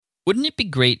Wouldn't it be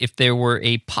great if there were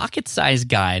a pocket-sized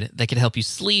guide that could help you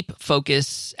sleep,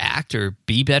 focus, act, or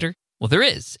be better? Well, there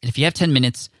is. And if you have 10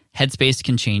 minutes, Headspace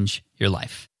can change your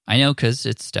life. I know, because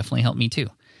it's definitely helped me too.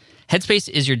 Headspace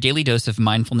is your daily dose of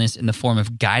mindfulness in the form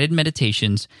of guided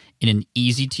meditations in an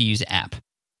easy-to-use app.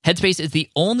 Headspace is the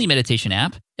only meditation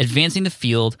app advancing the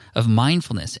field of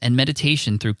mindfulness and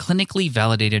meditation through clinically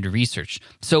validated research.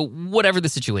 So whatever the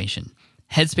situation,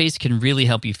 Headspace can really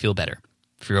help you feel better.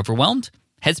 If you're overwhelmed,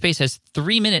 Headspace has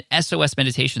 3-minute SOS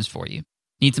meditations for you.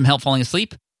 Need some help falling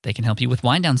asleep? They can help you with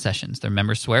wind-down sessions their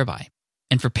members swear by.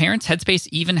 And for parents, Headspace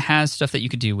even has stuff that you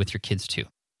could do with your kids too.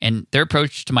 And their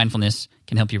approach to mindfulness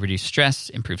can help you reduce stress,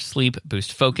 improve sleep,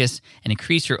 boost focus, and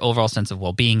increase your overall sense of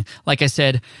well-being. Like I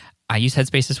said, I use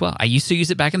Headspace as well. I used to use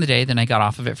it back in the day, then I got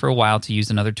off of it for a while to use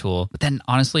another tool. But then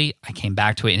honestly, I came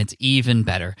back to it and it's even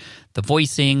better. The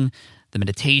voicing, the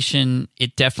meditation,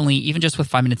 it definitely, even just with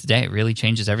 5 minutes a day, it really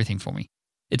changes everything for me.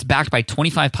 It's backed by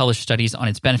 25 published studies on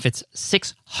its benefits,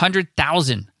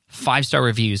 600,000 5-star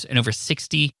reviews, and over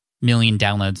 60 million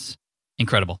downloads.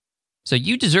 Incredible. So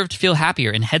you deserve to feel happier,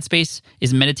 and Headspace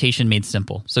is meditation made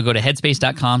simple. So go to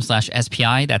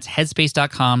headspace.com/SPI. That's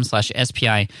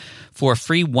headspace.com/SPI for a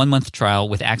free 1-month trial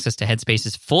with access to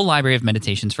Headspace's full library of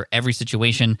meditations for every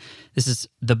situation. This is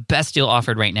the best deal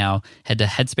offered right now. Head to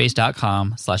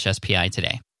headspace.com/SPI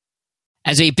today.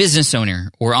 As a business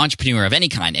owner or entrepreneur of any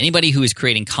kind, anybody who is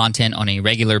creating content on a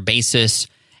regular basis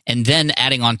and then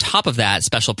adding on top of that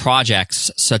special projects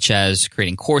such as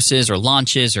creating courses or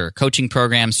launches or coaching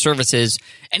programs, services,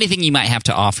 anything you might have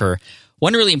to offer,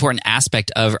 one really important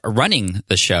aspect of running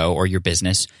the show or your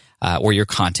business or your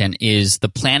content is the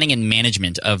planning and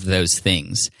management of those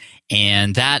things.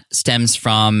 And that stems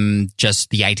from just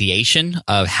the ideation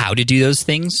of how to do those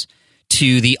things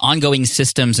to the ongoing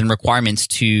systems and requirements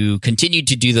to continue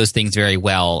to do those things very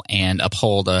well and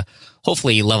uphold a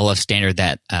hopefully level of standard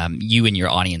that you and your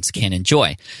audience can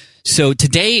enjoy. So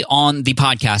today on the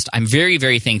podcast, I'm very,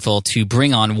 very thankful to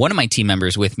bring on one of my team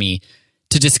members with me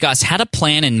to discuss how to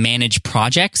plan and manage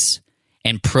projects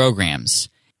and programs.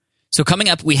 So coming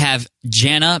up, we have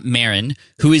Janna Maron,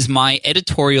 who is my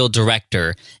editorial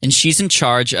director, and she's in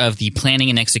charge of the planning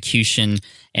and execution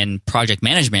and project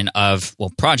management of,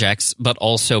 well, projects, but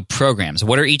also programs.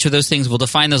 What are each of those things? We'll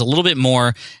define those a little bit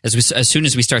more as soon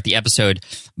as we start the episode.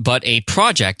 But a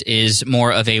project is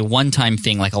more of a one-time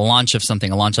thing, like a launch of something,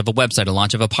 a launch of a website, a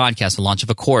launch of a podcast, a launch of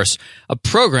a course. A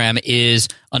program is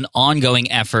an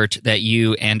ongoing effort that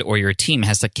you and or your team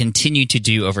has to continue to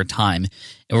do over time.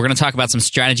 And we're going to talk about some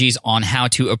strategies on how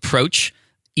to approach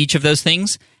each of those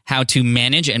things, how to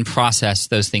manage and process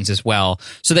those things as well,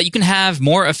 so that you can have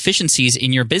more efficiencies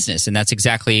in your business. And that's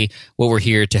exactly what we're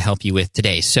here to help you with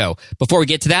today. So before we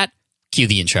get to that, cue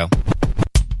the intro.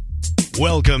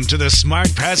 Welcome to the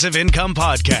Smart Passive Income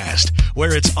Podcast,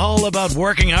 where it's all about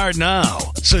working hard now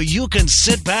so you can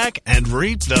sit back and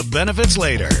reap the benefits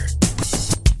later.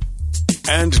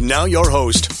 And now your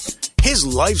host. His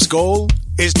life's goal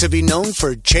is to be known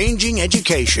for changing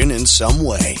education in some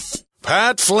way.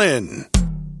 Pat Flynn.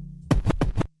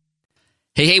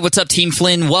 Hey, what's up, Team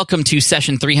Flynn? Welcome to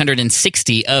session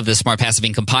 360 of the Smart Passive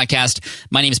Income Podcast.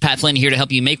 My name is Pat Flynn, here to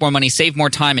help you make more money, save more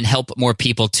time, and help more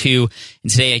people too.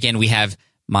 And today, again, we have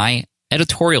my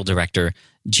editorial director,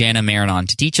 Janna Maron, on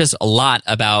to teach us a lot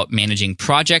about managing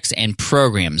projects and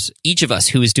programs. Each of us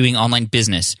who is doing online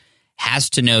business has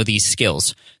to know these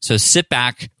skills. So sit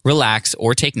back, relax,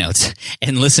 or take notes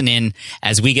and listen in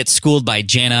as we get schooled by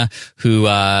Janna, who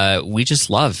we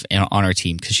just love on our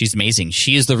team because she's amazing.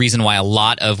 She is the reason why a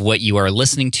lot of what you are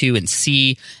listening to and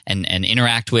see and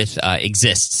interact with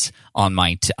exists on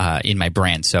in my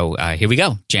brand. So here we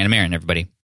go. Janna Maron, everybody.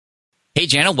 Hey,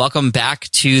 Janna, welcome back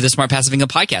to the Smart Passive Income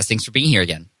Podcast. Thanks for being here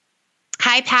again.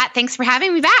 Hi, Pat. Thanks for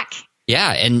having me back.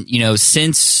 Yeah, and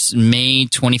since May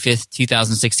 25th,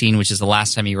 2016, which is the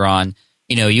last time you were on,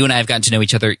 you and I have gotten to know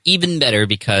each other even better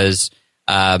because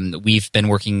we've been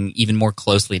working even more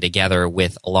closely together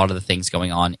with a lot of the things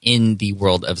going on in the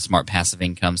world of smart passive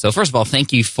income. So first of all,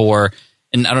 thank you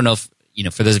and I don't know if,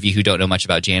 for those of you who don't know much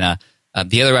about Janna,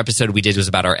 the other episode we did was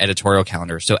about our editorial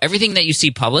calendar. So everything that you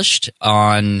see published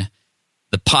on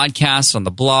the podcast, on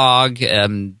the blog,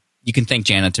 you can thank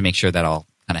Janna to make sure that all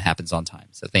kind of happens on time.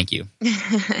 So thank you.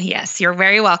 Yes, you're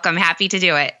very welcome. Happy to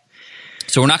do it.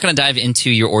 So we're not going to dive into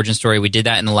your origin story. We did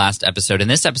that in the last episode. In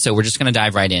this episode, we're just going to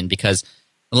dive right in because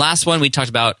the last one we talked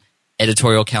about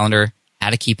editorial calendar, how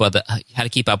to keep up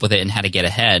with it, and how to get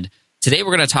ahead. Today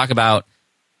we're going to talk about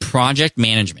project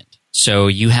management. So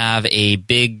you have a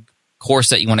big course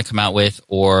that you want to come out with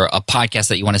or a podcast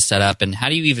that you want to set up, and how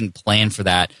do you even plan for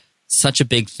that such a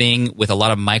big thing with a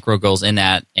lot of micro goals in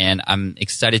that. And I'm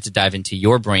excited to dive into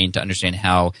your brain to understand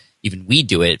how even we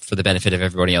do it for the benefit of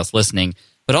everybody else listening.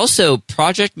 But also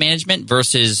project management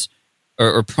versus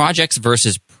or projects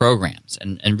versus programs,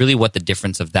 and really what the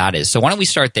difference of that is. So why don't we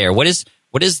start there? What is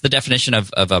the definition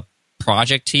of a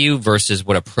project to you versus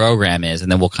what a program is,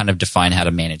 and then we'll kind of define how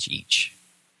to manage each.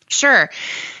 Sure.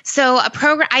 So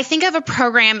I think of a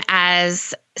program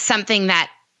as something that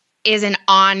is an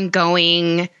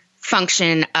ongoing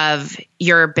function of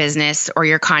your business or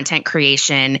your content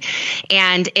creation,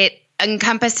 and it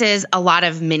encompasses a lot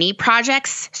of mini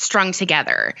projects strung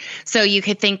together. So you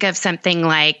could think of something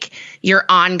like your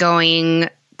ongoing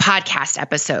podcast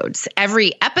episodes.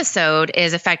 Every episode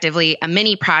is effectively a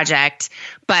mini project,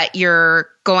 but you're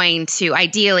going to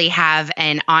ideally have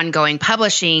an ongoing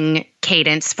publishing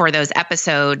cadence for those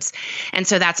episodes. And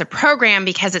so that's a program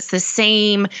because it's the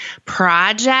same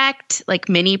project, like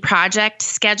mini project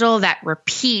schedule that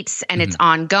repeats and it's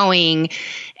ongoing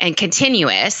and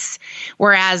continuous.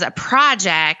 Whereas a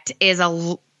project is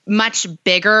a much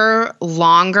bigger,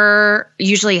 longer,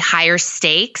 usually higher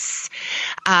stakes,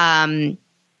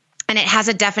 and it has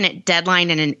a definite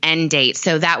deadline and an end date.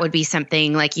 So that would be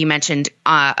something like you mentioned,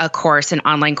 a course, an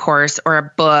online course, or a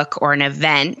book, or an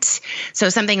event. So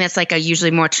something that's like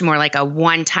usually much more like a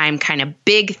one-time kind of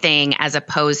big thing, as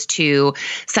opposed to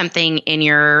something in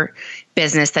your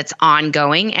business that's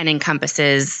ongoing and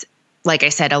encompasses, like I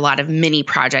said, a lot of mini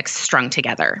projects strung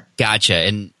together. Gotcha.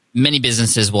 And many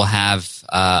businesses will have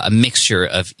a mixture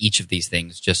of each of these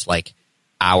things, just like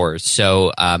ours.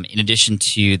 So in addition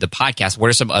to the podcast, what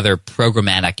are some other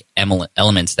programmatic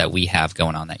elements that we have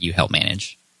going on that you help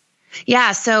manage?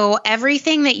 Yeah, so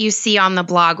everything that you see on the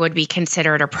blog would be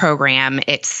considered a program.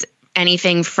 It's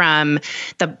anything from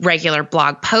the regular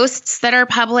blog posts that are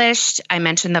published. I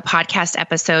mentioned the podcast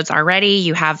episodes already.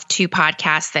 You have 2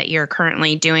 podcasts that you're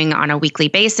currently doing on a weekly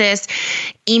basis.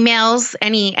 Emails,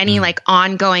 any like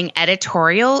ongoing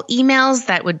editorial emails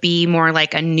that would be more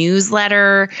like a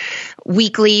newsletter,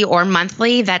 weekly or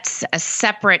monthly. That's a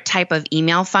separate type of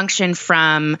email function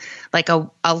from like a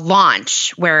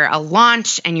launch, where a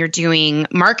launch and you're doing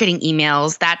marketing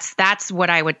emails. That's what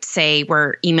I would say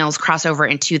where emails cross over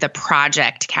into the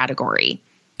project category.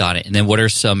 Got it. And then what are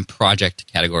some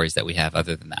project categories that we have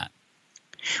other than that?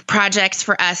 Projects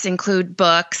for us include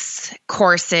books,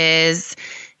 courses,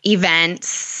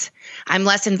 events. I'm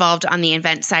less involved on the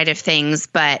event side of things,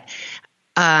 but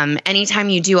anytime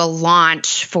you do a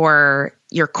launch for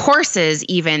your courses,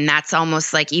 even that's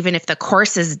almost like, even if the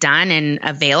course is done and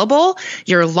available,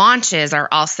 your launches are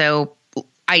also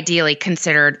ideally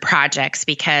considered projects,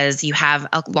 because you have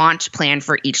a launch plan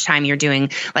for each time you're doing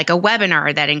like a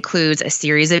webinar that includes a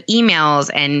series of emails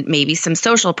and maybe some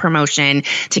social promotion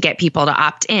to get people to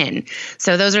opt in.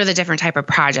 So those are the different type of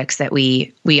projects that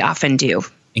we often do.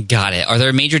 Got it. Are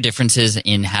there major differences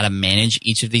in how to manage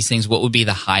each of these things? What would be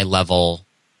the high level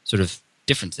sort of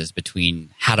differences between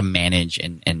how to manage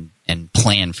and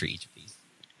plan for each of these?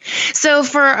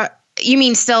 So you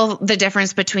mean still the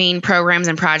difference between programs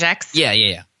and projects?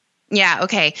 Yeah. Yeah,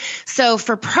 okay. So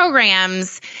for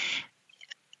programs,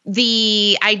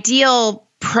 the ideal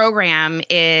program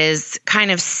is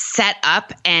kind of set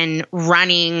up and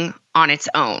running on its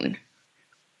own.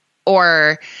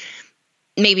 Or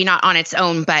maybe not on its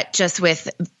own, but just with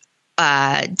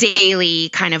daily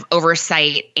kind of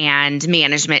oversight and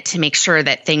management to make sure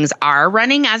that things are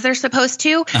running as they're supposed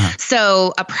to.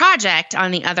 So a project,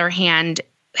 on the other hand,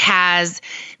 has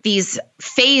these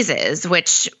phases,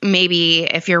 which maybe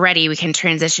if you're ready, we can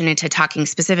transition into talking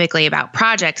specifically about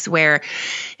projects where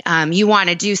you want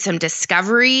to do some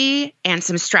discovery and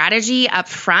some strategy up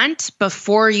front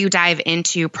before you dive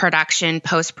into production,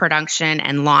 post-production,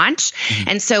 and launch.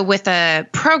 And so with a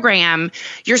program,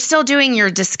 you're still doing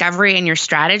your discovery and your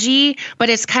strategy, but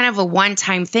it's kind of a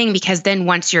one-time thing, because then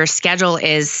once your schedule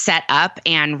is set up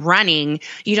and running,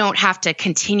 you don't have to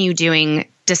continue doing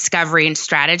discovery and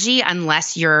strategy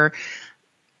unless you're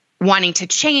wanting to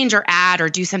change or add or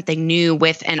do something new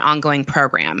with an ongoing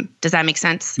program. Does that make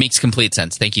sense? Makes complete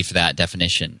sense. Thank you for that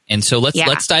definition. And so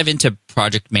let's dive into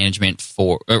project management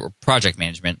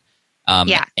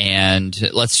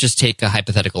And let's just take a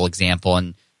hypothetical example.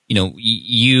 And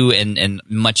you and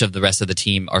much of the rest of the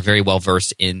team are very well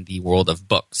versed in the world of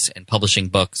books and publishing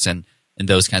books and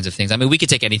those kinds of things. I mean, we could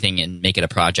take anything and make it a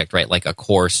project, right? Like a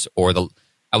course, or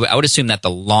I would assume that the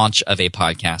launch of a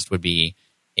podcast would be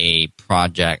a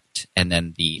project, and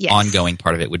then the ongoing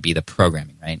part of it would be the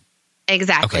programming, right?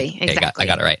 Exactly. Okay, I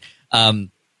got it right.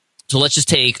 So let's just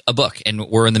take a book, and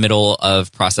we're in the middle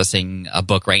of processing a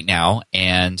book right now.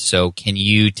 And so can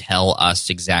you tell us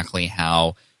exactly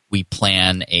how we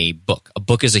plan a book. A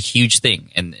book is a huge thing,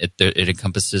 and it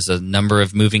encompasses a number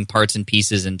of moving parts and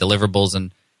pieces and deliverables,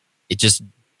 and it just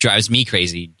drives me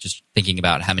crazy just thinking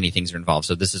about how many things are involved.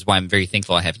 So this is why I'm very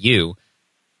thankful I have you.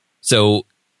 So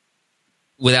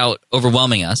without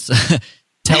overwhelming us,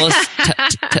 tell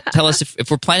us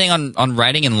if we're planning on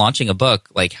writing and launching a book,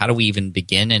 like how do we even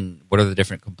begin, and what are the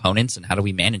different components, and how do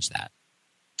we manage that?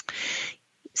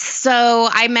 So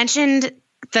I mentioned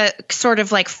the sort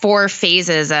of like 4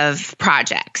 phases of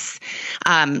projects.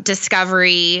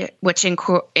 Discovery,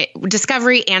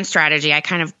 discovery and strategy. I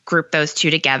kind of group those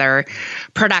two together.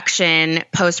 Production,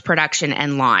 post-production,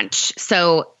 and launch.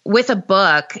 So with a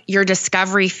book, your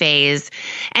discovery phase,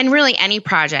 and really any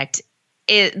project,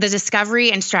 the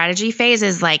discovery and strategy phase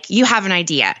is like, you have an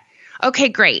idea. Okay,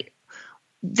 great.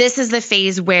 This is the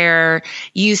phase where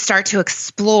you start to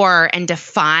explore and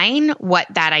define what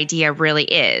that idea really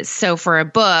is. So for a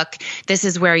book, this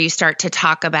is where you start to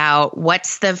talk about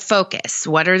what's the focus,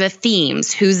 what are the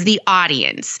themes, who's the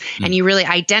audience, and you really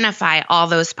identify all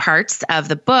those parts of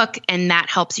the book, and that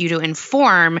helps you to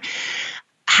inform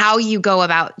how you go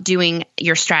about doing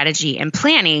your strategy and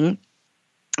planning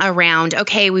around,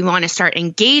 okay, we want to start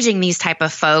engaging these type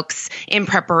of folks in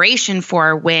preparation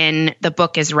for when the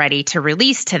book is ready to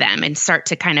release to them, and start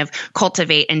to kind of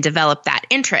cultivate and develop that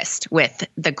interest with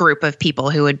the group of people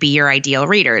who would be your ideal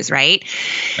readers, right?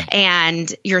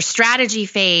 And your strategy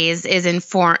phase is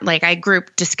informed, like I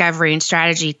group discovery and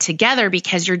strategy together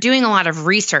because you're doing a lot of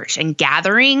research and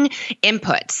gathering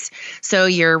inputs. So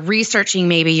you're researching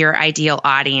maybe your ideal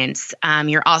audience.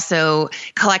 You're also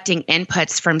collecting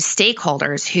inputs from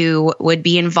stakeholders who would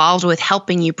be involved with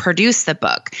helping you produce the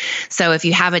book. So if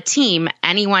you have a team,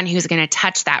 anyone who's going to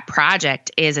touch that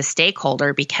project is a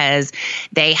stakeholder because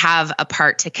they have a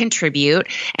part to contribute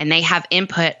and they have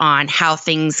input on how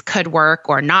things could work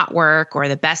or not work, or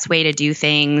the best way to do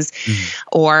things,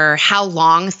 or how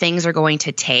long things are going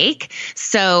to take.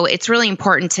 So it's really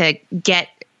important to get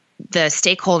the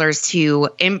stakeholders to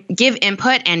give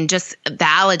input and just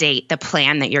validate the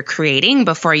plan that you're creating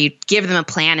before you give them a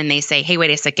plan and they say, hey,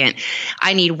 wait a second,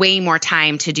 I need way more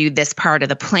time to do this part of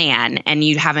the plan, and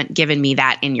you haven't given me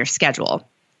that in your schedule.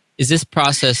 Is this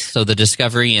process, so the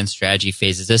discovery and strategy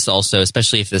phase, is this also,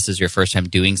 especially if this is your first time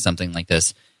doing something like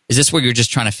this, is this where you're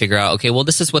just trying to figure out, okay, well,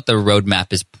 this is what the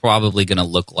roadmap is probably going to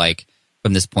look like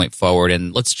from this point forward,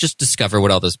 and let's just discover what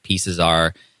all those pieces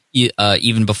are,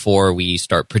 even before we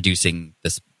start producing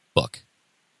this book?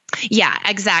 Yeah,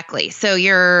 exactly. So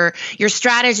your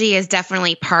strategy is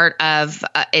definitely part of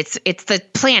it's the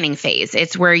planning phase.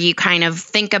 It's where you kind of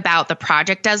think about the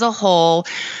project as a whole,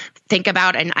 think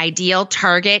about an ideal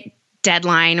target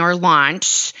deadline or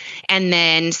launch, and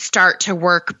then start to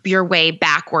work your way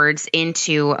backwards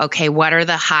into, okay, what are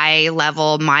the high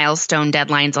level milestone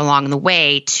deadlines along the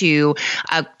way to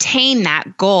obtain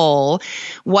that goal?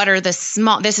 What are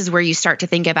the this is where you start to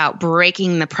think about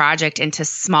breaking the project into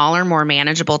smaller, more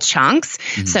manageable chunks.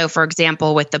 So for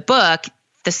example, with the book,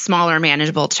 the smaller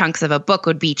manageable chunks of a book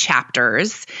would be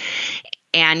chapters.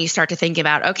 And you start to think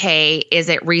about, okay, is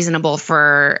it reasonable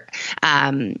for,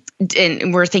 and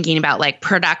we're thinking about like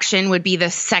production would be the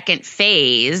second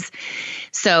phase.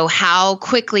 So how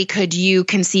quickly could you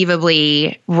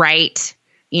conceivably write,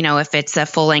 if it's a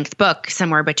full length book,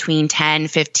 somewhere between 10,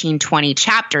 15, 20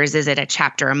 chapters? Is it a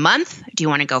chapter a month? Do you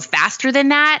want to go faster than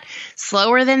that,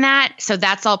 slower than that? So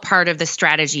that's all part of the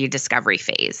strategy discovery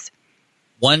phase.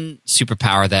 One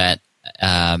superpower that,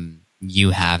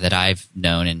 you have that I've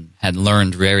known and had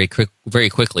learned very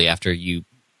quickly after you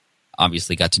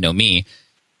obviously got to know me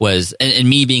was, and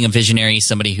me being a visionary,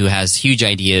 somebody who has huge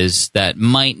ideas that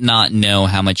might not know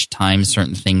how much time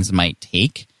certain things might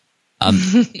take.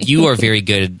 You are very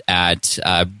good at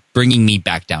bringing me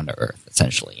back down to earth,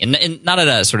 essentially, and not in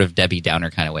a sort of Debbie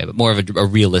Downer kind of way, but more of a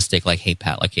realistic, like, hey,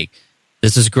 Pat, like, hey,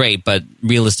 this is great, but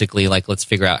realistically, like, let's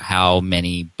figure out how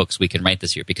many books we can write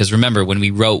this year. Because remember, when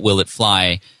we wrote Will It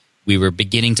Fly, we were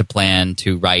beginning to plan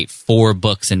to write 4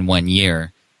 books in 1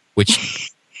 year,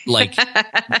 which, like,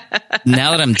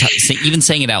 now that I'm even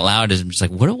saying it out loud, I'm just like,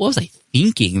 what was I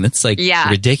thinking? That's like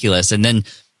ridiculous. And then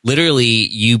literally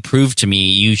you proved to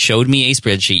me, you showed me a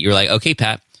spreadsheet. You're like, okay,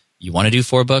 Pat, you want to do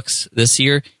 4 books this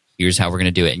year? Here's how we're going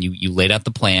to do it. And you laid out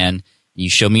the plan. You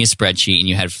showed me a spreadsheet, and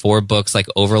you had 4 books like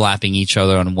overlapping each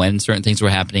other on when certain things were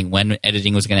happening, when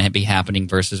editing was going to be happening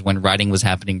versus when writing was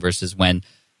happening versus when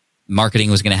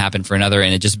marketing was going to happen for another.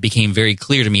 And it just became very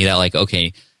clear to me that, like,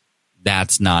 okay,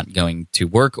 that's not going to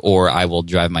work, or I will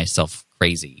drive myself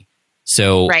crazy.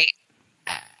 So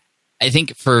I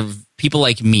think for people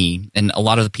like me, and a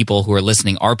lot of the people who are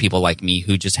listening are people like me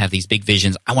who just have these big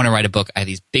visions. I want to write a book. I have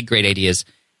these big, great ideas.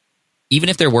 even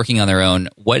if they're working on their own,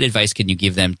 what advice can you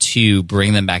give them to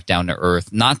bring them back down to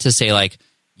earth? Not to say like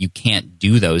you can't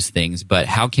do those things, but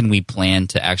how can we plan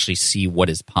to actually see what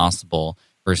is possible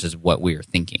versus what we are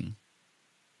thinking?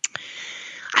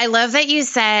 I love that you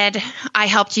said I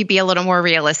helped you be a little more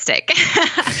realistic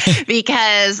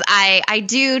because I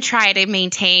do try to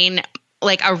maintain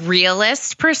like a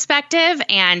realist perspective,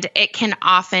 and it can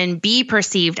often be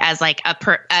perceived as like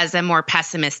as a more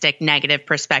pessimistic, negative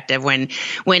perspective when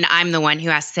I'm the one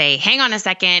who has to say, "Hang on a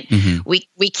second,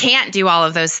 we can't do all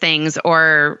of those things,"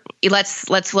 or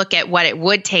let's look at what it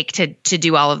would take to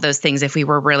do all of those things if we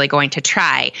were really going to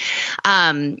try.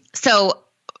 So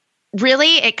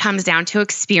really, it comes down to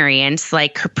experience.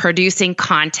 Like producing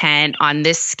content on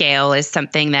this scale is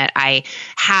something that I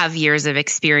have years of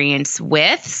experience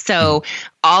with. So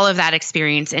all of that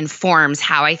experience informs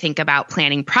how I think about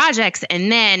planning projects.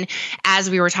 And then, as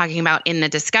we were talking about in the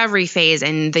discovery phase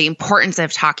and the importance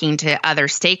of talking to other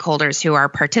stakeholders who are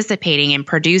participating in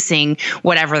producing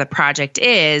whatever the project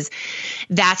is,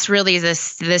 that's really the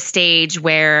stage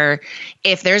where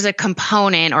if there's a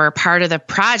component or a part of the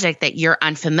project that you're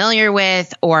unfamiliar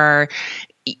with or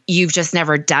you've just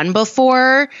never done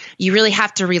before, you really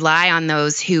have to rely on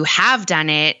those who have done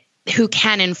it, who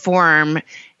can inform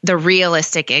the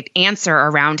realistic answer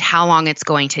around how long it's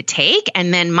going to take.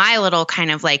 And then my little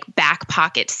kind of like back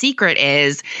pocket secret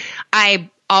is I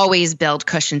always build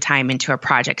cushion time into a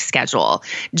project schedule,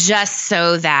 just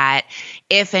so that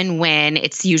if and when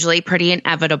it's usually pretty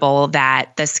inevitable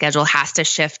that the schedule has to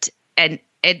shift and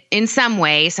in some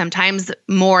way, sometimes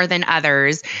more than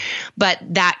others, but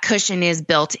that cushion is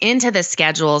built into the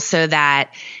schedule so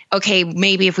that, okay,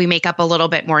 maybe if we make up a little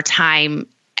bit more time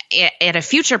at a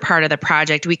future part of the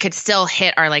project, we could still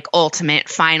hit our like ultimate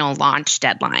final launch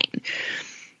deadline.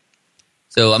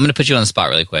 So I'm going to put you on the spot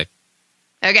really quick.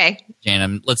 Okay.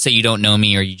 Janna, let's say you don't know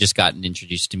me or you just gotten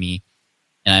introduced to me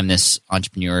and I'm this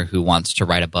entrepreneur who wants to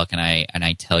write a book and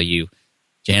I tell you,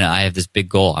 Janna, I have this big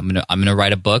goal. I'm going to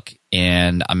write a book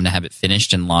and I'm going to have it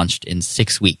finished and launched in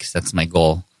 6 weeks. That's my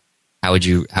goal. How would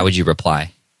you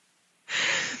reply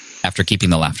after keeping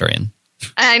the laughter in?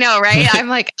 I know, right? I'm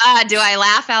like, do I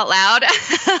laugh out loud?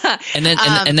 and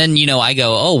then you know, I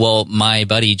go, oh well, my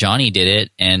buddy Johnny did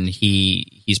it, and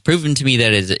he's proven to me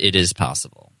that it is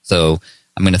possible. So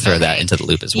I'm going to throw that into the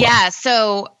loop as well. Yeah.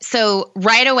 So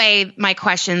right away, my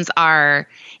questions are: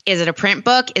 is it a print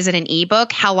book? Is it an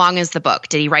ebook? How long is the book?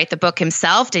 Did he write the book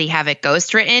himself? Did he have it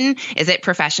ghostwritten? Is it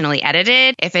professionally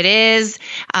edited? If it is,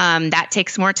 that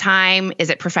takes more time. Is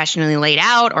it professionally laid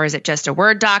out, or is it just a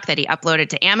Word doc that he uploaded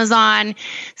to Amazon?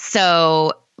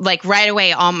 So like right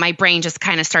away, all my brain just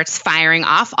kind of starts firing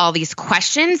off all these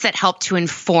questions that help to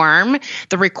inform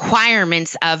the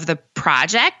requirements of the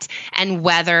project and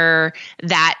whether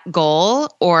that goal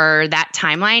or that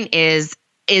timeline is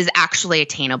actually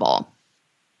attainable.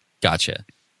 Gotcha.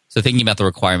 So thinking about the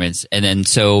requirements, and then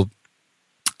so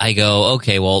I go,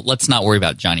 okay, well, let's not worry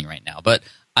about Johnny right now. But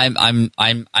I'm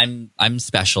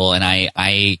special, and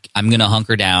I'm gonna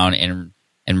hunker down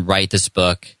and write this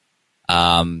book.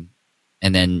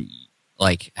 And then,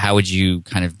 like, how would you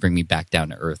kind of bring me back down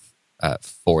to earth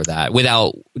for that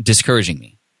without discouraging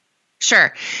me?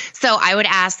 Sure. So I would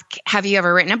ask, have you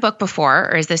ever written a book before,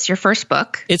 or is this your first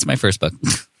book? It's my first book.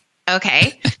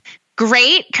 Okay.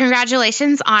 Great.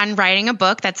 Congratulations on writing a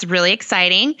book. That's really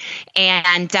exciting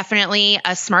and definitely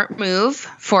a smart move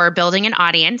for building an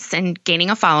audience and gaining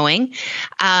a following.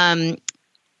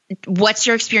 What's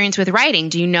your experience with writing?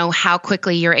 Do you know how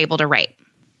quickly you're able to write?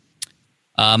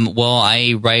 Well,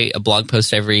 I write a blog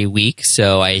post every week,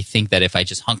 so I think that if I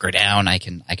just hunker down, I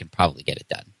can probably get it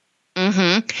done.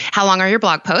 Mm-hmm. How long are your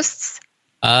blog posts?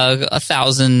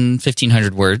 1,000,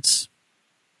 1,500 words.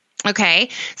 Okay.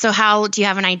 So how do you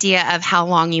have an idea of how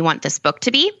long you want this book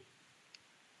to be?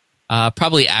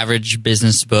 Probably average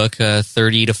business book,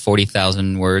 30 to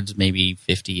 40,000 words, maybe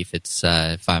 50 if it's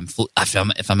if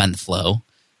I'm in the flow.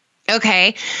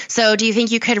 Okay. So do you think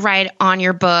you could write on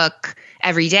your book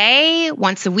every day,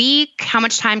 once a week? How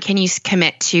much time can you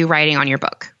commit to writing on your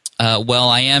book? Well,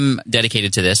 I am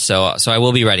dedicated to this, so I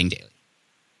will be writing daily.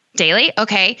 Daily?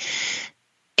 Okay.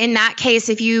 In that case,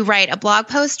 if you write a blog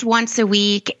post once a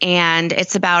week and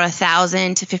it's about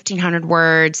 1,000 to 1,500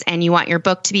 words and you want your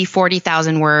book to be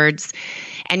 40,000 words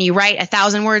and you write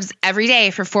 1,000 words every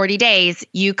day for 40 days,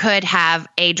 you could have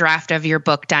a draft of your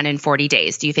book done in 40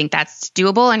 days. Do you think that's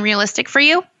doable and realistic for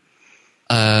you?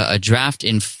 A draft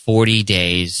in 40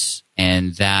 days,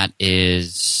 and that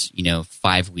is,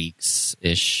 5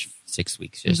 weeks-ish, 6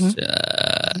 weeks.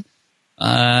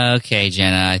 Okay,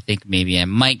 Janna, I think maybe I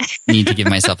might need to give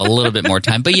myself a little bit more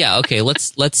time. But yeah, okay,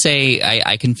 let's say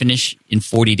I can finish in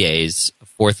 40 days a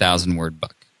 4,000 word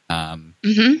book. Then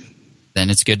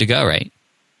it's good to go, right?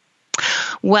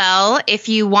 Well, if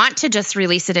you want to just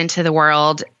release it into the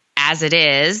world as it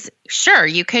is, sure,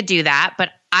 you could do that. But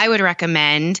I would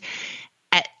recommend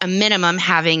at a minimum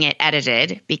having it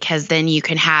edited, because then you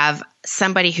can have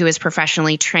somebody who is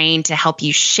professionally trained to help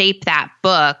you shape that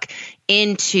book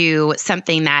into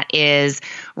something that is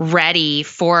ready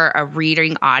for a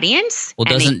reading audience. Well,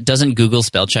 doesn't Google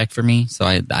spell check for me? So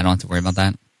I don't have to worry about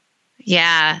that.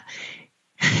 Yeah.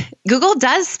 Google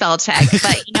does spell check,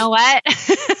 but you know what?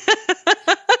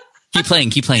 Keep playing.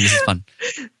 This is fun.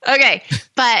 Okay.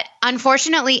 But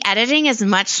unfortunately, editing is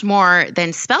much more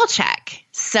than spell check.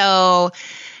 So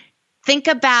think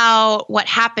about what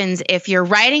happens if you're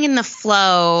writing in the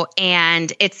flow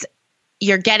and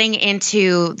you're getting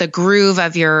into the groove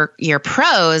of your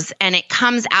prose, and it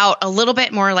comes out a little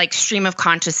bit more like stream of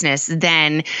consciousness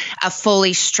than a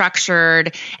fully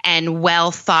structured and well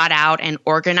thought out and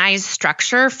organized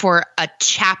structure for a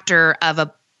chapter of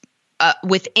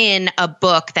within a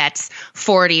book that's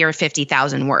 40 or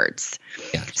 50,000 words.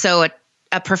 Yeah. So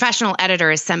a professional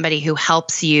editor is somebody who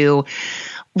helps you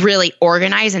really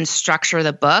organize and structure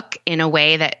the book in a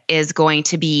way that is going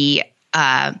to be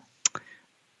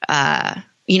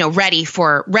ready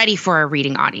for a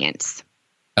reading audience.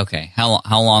 Okay. How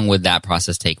long would that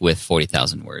process take with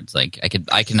 40,000 words? Like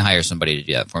I can hire somebody to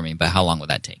do that for me, but how long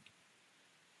would that take?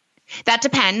 That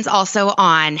depends also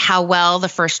on how well the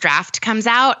first draft comes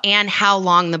out and how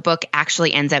long the book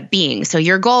actually ends up being. So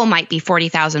your goal might be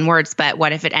 40,000 words, but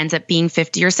what if it ends up being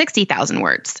 50 or 60,000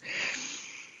 words?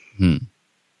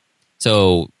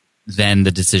 So then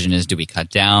the decision is, do we cut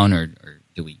down or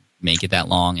do we make it that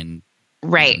long? And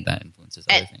right. That influences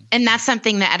other things. And that's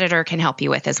something the editor can help you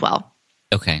with as well.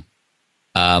 Okay.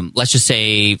 Let's just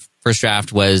say first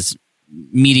draft was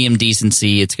medium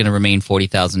decency. It's going to remain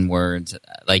 40,000 words.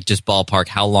 Like, just ballpark,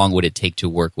 how long would it take to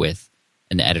work with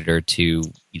an editor to,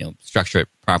 structure it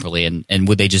properly? And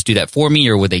would they just do that for me,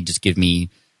 or would they just give me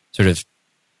sort of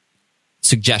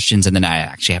suggestions and then I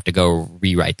actually have to go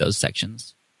rewrite those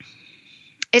sections?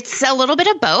 It's a little bit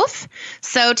of both.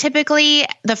 So typically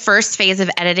the first phase of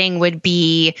editing would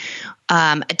be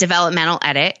a developmental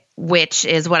edit, which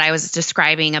is what I was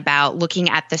describing about looking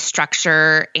at the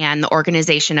structure and the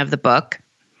organization of the book.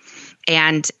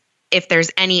 And if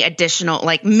there's any additional,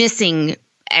 like, missing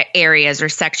areas or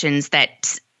sections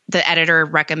that the editor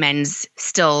recommends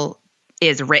still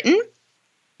is written.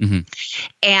 Mm-hmm.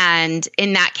 And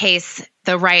in that case,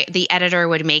 the editor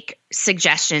would make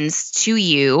suggestions to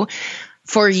you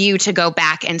for you to go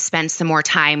back and spend some more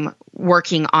time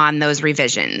working on those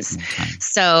revisions. Okay.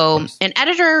 So an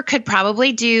editor could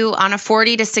probably do on a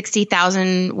 40 to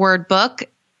 60,000 word book,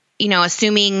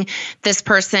 assuming this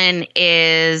person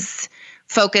is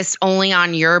focused only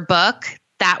on your book,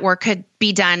 that work could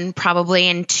be done probably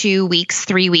in 2 weeks,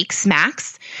 3 weeks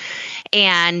max.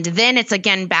 And then it's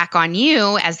again back on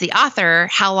you as the author.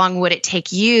 How long would it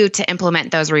take you to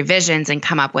implement those revisions and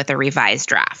come up with a revised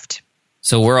draft?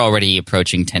 So we're already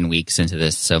approaching 10 weeks into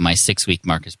this. So my 6-week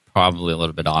mark is probably a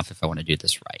little bit off if I want to do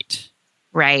this right.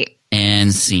 Right.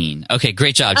 And scene. Okay,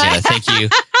 great job, Janna. Thank you.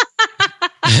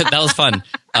 That was fun.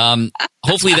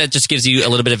 Hopefully that just gives you a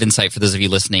little bit of insight for those of you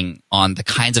listening on the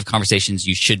kinds of conversations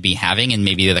you should be having, and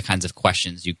maybe the kinds of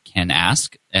questions you can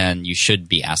ask and you should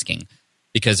be asking.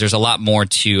 Because there's a lot more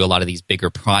to a lot of these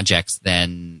bigger projects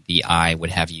than the eye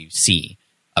would have you see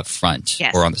up front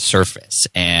or on the surface.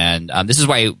 And this is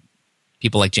why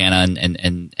people like Janna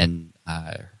and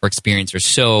her experience are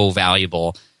so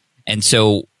valuable. And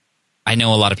so I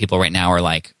know a lot of people right now are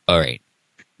like, all right,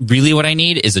 really what I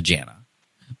need is a Janna.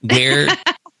 Where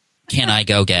can I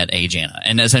go get a Janna?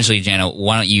 And essentially, Janna,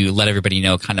 why don't you let everybody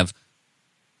know kind of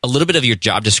a little bit of your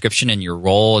job description and your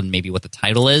role and maybe what the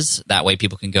title is. That way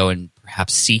people can go and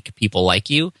perhaps seek people like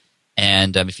you.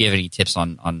 And if you have any tips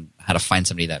on how to find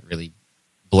somebody that really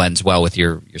blends well with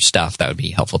your stuff, that would be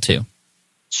helpful too.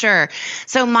 Sure.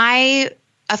 So my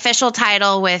official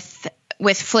title with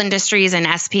Flindustries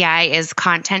and SPI is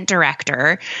Content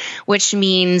Director, which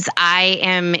means I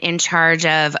am in charge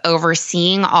of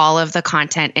overseeing all of the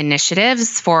content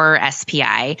initiatives for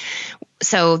SPI.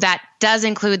 So that does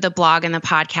include the blog and the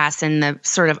podcast and the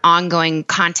sort of ongoing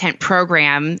content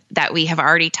program that we have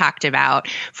already talked about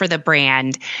for the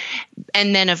brand.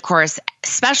 And then, of course,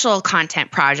 special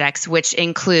content projects, which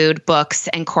include books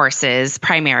and courses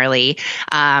primarily.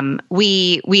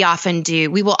 We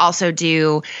will also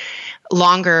do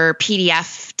longer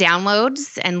PDF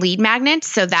downloads and lead magnets.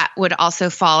 So that would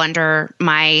also fall under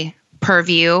my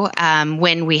purview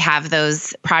when we have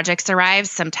those projects arrive.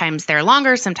 Sometimes they're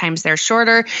longer, sometimes they're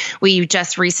shorter. We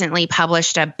just recently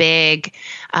published a big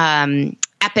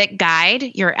epic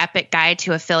guide, your epic guide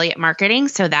to affiliate marketing.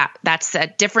 So that's a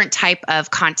different type of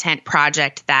content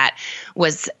project that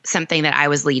was something that I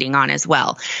was leading on as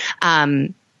well.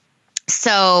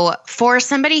 So for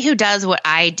somebody who does what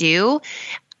I do,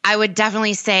 I would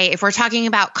definitely say if we're talking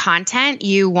about content,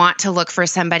 you want to look for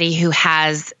somebody who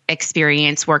has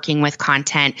experience working with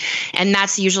content. And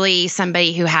that's usually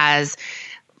somebody who has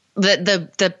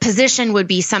the position would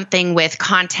be something with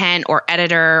content or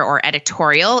editor or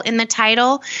editorial in the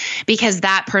title, because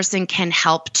that person can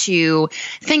help to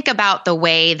think about the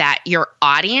way that your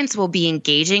audience will be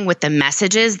engaging with the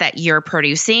messages that you're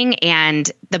producing and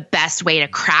the best way to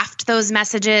craft those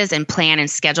messages and plan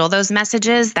and schedule those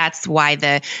messages. That's why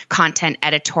the content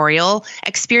editorial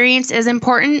experience is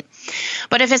important.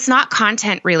 But if it's not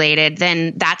content related,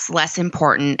 then that's less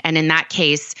important. And in that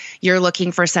case, you're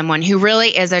looking for someone who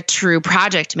really is a true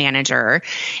project manager.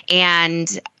 And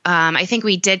I think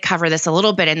we did cover this a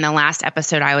little bit in the last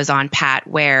episode I was on, Pat,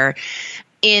 where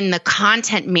in the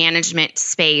content management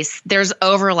space, there's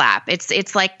overlap.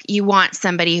 It's like you want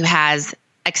somebody who has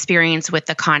experience with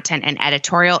the content and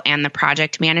editorial and the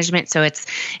project management. So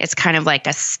it's kind of like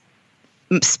a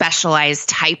specialized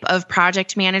type of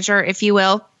project manager, if you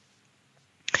will.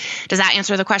 Does that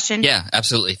answer the question? Yeah,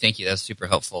 absolutely. Thank you. That's super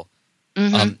helpful.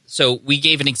 Mm-hmm. So we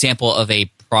gave an example of a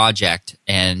project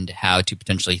and how to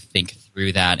potentially think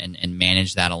through that and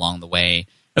manage that along the way.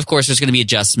 Of course, there's going to be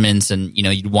adjustments, and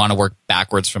you'd want to work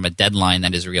backwards from a deadline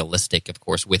that is realistic, of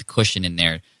course, with cushion in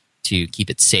there to keep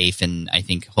it safe. And I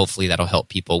think hopefully that'll help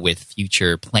people with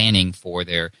future planning for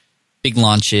their big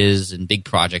launches and big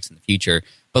projects in the future.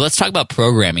 But let's talk about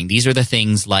programming. These are the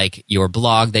things like your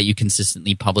blog that you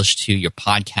consistently publish to, your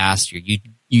podcast, your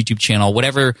YouTube channel,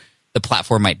 whatever the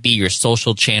platform might be, your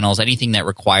social channels, anything that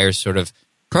requires sort of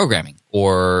programming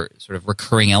or sort of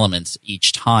recurring elements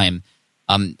each time.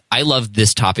 I love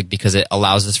this topic because it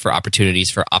allows us for opportunities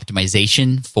for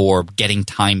optimization, for getting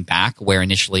time back, where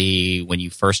initially when you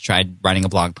first tried writing a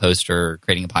blog post or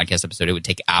creating a podcast episode, it would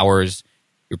take hours.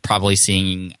 You're probably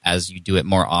seeing as you do it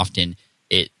more often,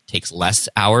 it takes less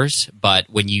hours. But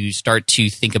when you start to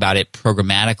think about it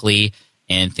programmatically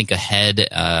and think ahead,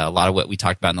 a lot of what we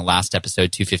talked about in the last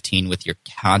episode, 215, with your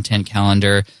content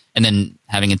calendar, and then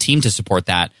having a team to support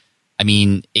that, I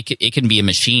mean, it can be a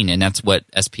machine, and that's what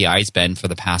SPI's been for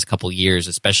the past couple of years,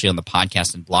 especially on the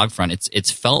podcast and blog front.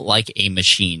 It's felt like a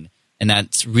machine, and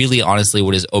that's really honestly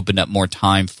what has opened up more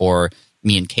time for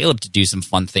me and Caleb to do some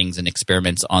fun things and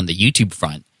experiments on the YouTube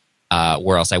front,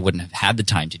 where else I wouldn't have had the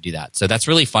time to do that. So that's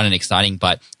really fun and exciting,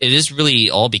 but it is really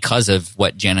all because of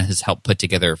what Janna has helped put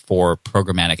together for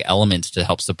programmatic elements to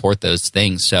help support those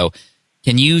things. So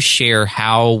can you share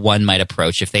how one might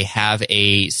approach, if they have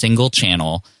a single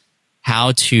channel,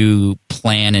 how to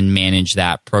plan and manage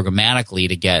that programmatically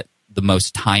to get the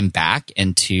most time back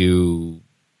and to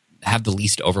have the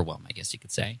least overwhelm, I guess you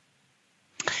could say?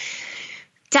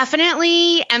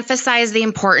 Definitely emphasize the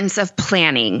importance of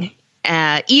planning,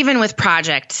 even with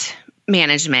project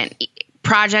management,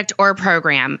 project or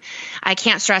program. I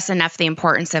can't stress enough the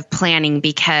importance of planning,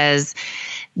 because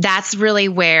that's really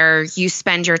where you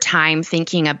spend your time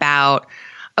thinking about,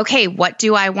 okay, what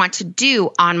do I want to do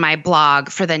on my blog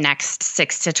for the next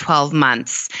 6 to 12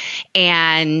 months?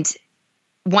 And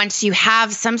once you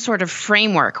have some sort of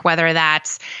framework, whether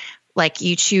that's like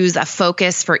you choose a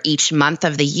focus for each month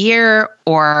of the year,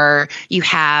 or you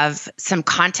have some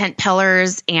content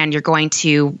pillars and you're going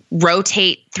to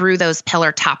rotate through those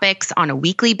pillar topics on a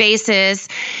weekly basis,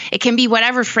 it can be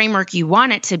whatever framework you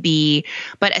want it to be,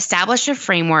 but establish a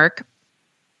framework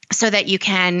so that you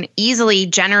can easily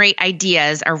generate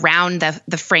ideas around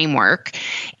the framework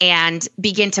and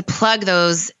begin to plug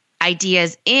those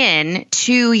ideas in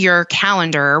to your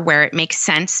calendar where it makes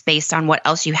sense based on what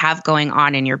else you have going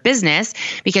on in your business,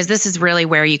 because this is really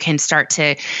where you can start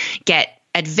to get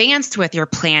advanced with your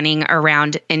planning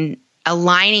around and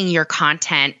aligning your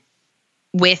content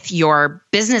with your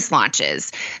business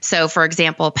launches. So for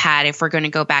example, Pat, if we're going to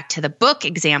go back to the book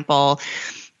example,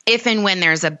 if and when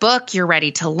there's a book you're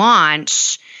ready to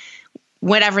launch,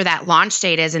 whatever that launch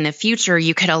date is in the future,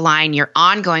 you could align your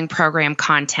ongoing program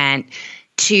content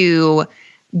to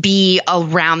be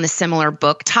around the similar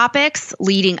book topics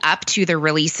leading up to the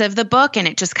release of the book. And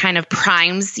it just kind of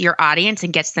primes your audience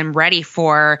and gets them ready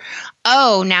for,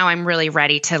 oh, now I'm really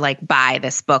ready to like buy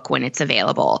this book when it's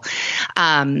available.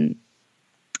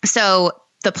 So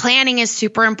the planning is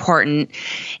super important.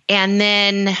 And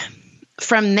then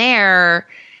from there,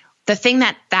 the thing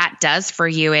that does for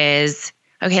you is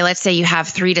okay, let's say you have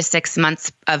 3 to 6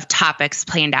 months of topics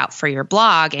planned out for your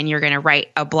blog and you're going to write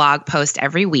a blog post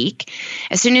every week.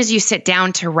 As soon as you sit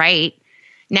down to write,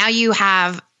 now you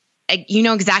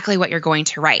know exactly what you're going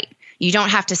to write. You don't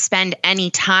have to spend any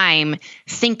time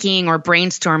thinking or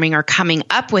brainstorming or coming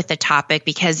up with a topic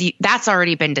because that's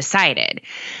already been decided.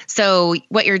 So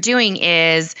what you're doing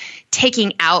is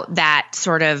taking out that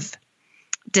sort of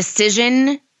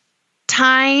decision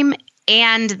time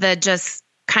and the just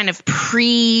kind of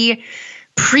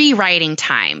pre-writing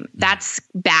time. That's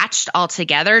batched all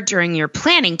together during your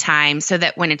planning time so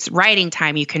that when it's writing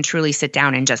time, you can truly sit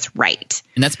down and just write.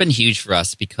 And that's been huge for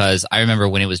us because I remember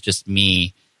when it was just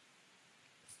me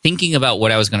thinking about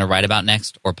what I was going to write about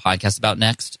next or podcast about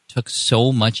next took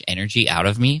so much energy out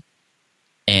of me.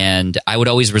 And I would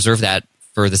always reserve that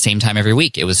for the same time every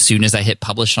week. It was as soon as I hit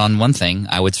publish on one thing,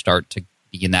 I would start to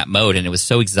be in that mode. And it was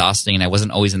so exhausting and I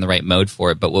wasn't always in the right mode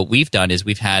for it. But what we've done is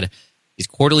we've had these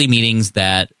quarterly meetings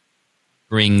that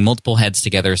bring multiple heads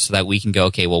together so that we can go,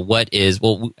 okay, well,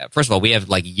 first of all, we have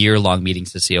like year-long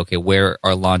meetings to see, okay, where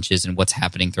our launch is and what's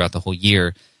happening throughout the whole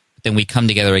year. But then we come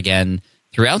together again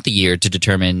throughout the year to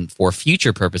determine for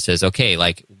future purposes, okay,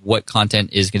 like what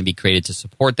content is going to be created to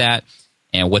support that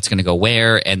and what's going to go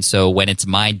where. And so when it's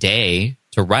my day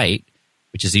to write,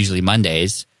 which is usually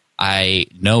Mondays, I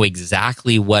know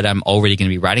exactly what I'm already going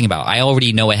to be writing about. I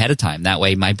already know ahead of time. That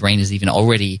way my brain is even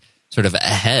already sort of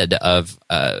ahead of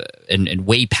and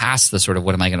way past the sort of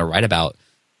what am I going to write about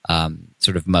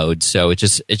sort of mode. So it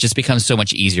just becomes so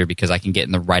much easier because I can get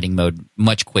in the writing mode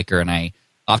much quicker and I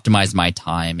optimize my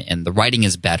time and the writing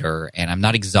is better and I'm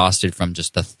not exhausted from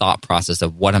just the thought process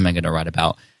of what am I going to write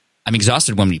about. I'm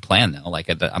exhausted when we plan though. Like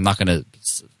I'm not going to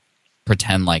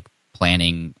pretend like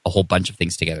planning a whole bunch of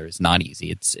things together is not easy.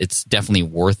 It's definitely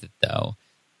worth it though.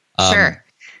 Sure.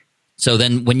 So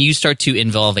then when you start to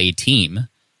involve a team,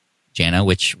 Janna,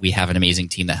 which we have an amazing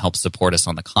team that helps support us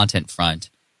on the content front,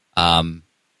 how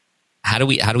do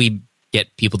we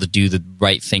get people to do the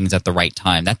right things at the right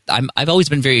time? I've always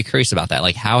been very curious about that.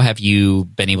 Like, how have you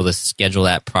been able to schedule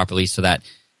that properly so that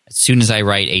as soon as I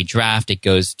write a draft, it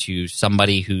goes to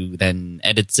somebody who then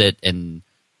edits it, and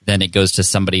then it goes to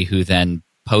somebody who then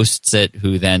posts it,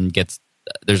 who then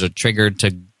there's a trigger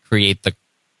to create the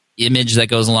image that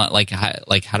goes along. Like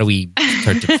how do we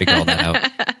start to figure all that out?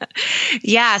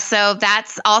 Yeah, so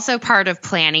that's also part of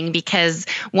planning because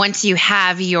once you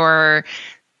have your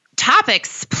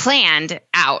topics planned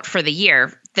out for the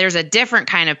year, there's a different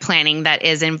kind of planning that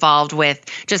is involved with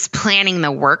just planning the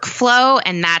workflow,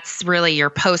 and that's really your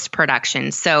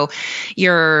post-production. So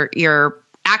you're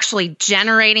actually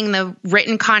generating the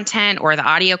written content or the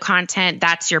audio content.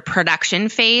 That's your production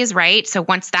phase, right? So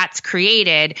once that's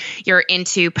created, you're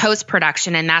into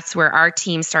post-production, and that's where our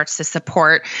team starts to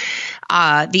support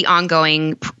the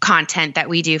ongoing content that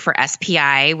we do for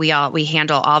SPI. We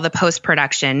handle all the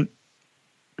post-production.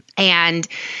 And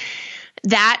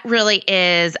that really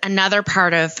is another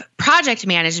part of project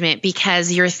management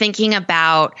because you're thinking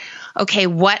about, okay,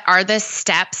 what are the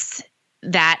steps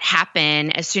that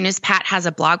happen as soon as Pat has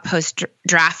a blog post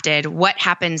drafted? What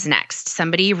happens next?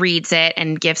 Somebody reads it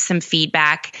and gives some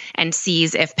feedback and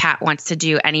sees if Pat wants to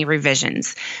do any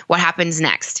revisions. What happens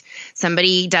next?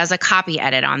 Somebody does a copy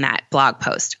edit on that blog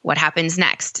post. What happens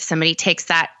next? Somebody takes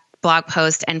that blog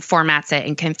post and formats it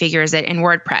and configures it in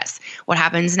WordPress. What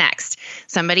happens next?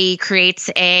 Somebody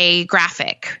creates a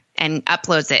graphic and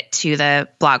uploads it to the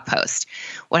blog post.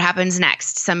 What happens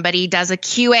next? Somebody does a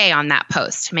QA on that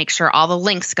post to make sure all the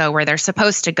links go where they're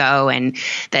supposed to go and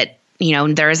that,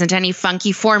 there isn't any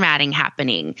funky formatting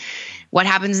happening. What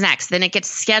happens next? Then it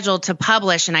gets scheduled to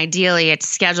publish, and ideally it's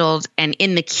scheduled and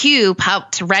in the queue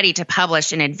ready to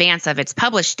publish in advance of its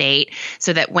publish date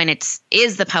so that when it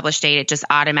is the publish date, it just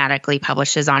automatically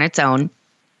publishes on its own.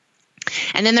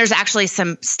 And then there's actually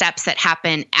some steps that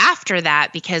happen after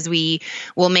that because we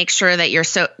will make sure that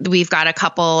we've got a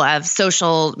couple of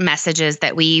social messages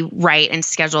that we write and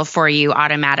schedule for you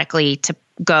automatically to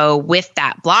go with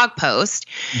that blog post.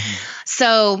 Mm-hmm.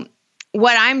 So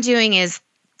what I'm doing is,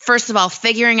 first of all,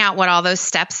 figuring out what all those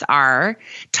steps are,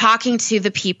 talking to the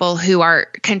people who are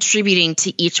contributing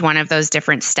to each one of those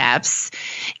different steps,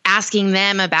 asking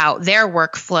them about their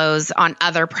workflows on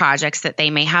other projects that they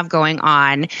may have going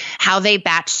on, how they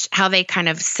kind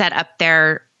of set up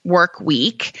their work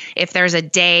week, if there's a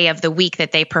day of the week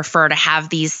that they prefer to have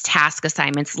these task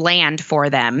assignments land for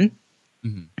them.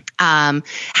 Mm-hmm.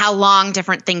 How long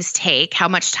different things take, how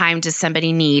much time does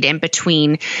somebody need in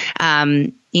between,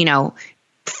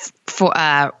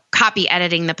 copy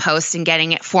editing the post and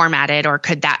getting it formatted, or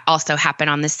could that also happen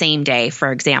on the same day,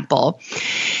 for example?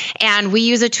 And we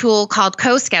use a tool called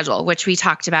CoSchedule, which we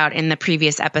talked about in the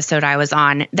previous episode I was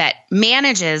on, that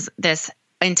manages this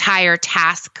entire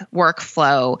task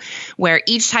workflow, where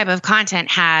each type of content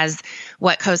has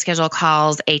what CoSchedule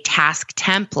calls a task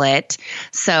template.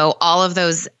 So all of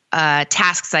those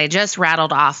tasks I just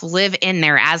rattled off live in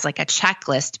there as like a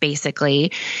checklist,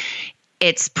 basically.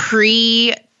 It's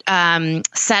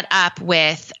set up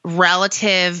with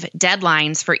relative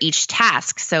deadlines for each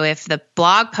task. So if the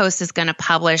blog post is going to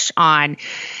publish on,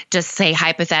 just say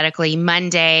hypothetically,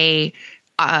 Monday,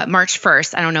 March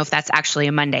 1st, I don't know if that's actually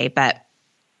a Monday, but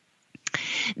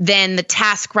then the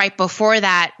task right before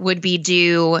that would be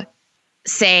due,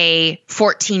 say,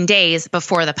 14 days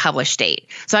before the publish date.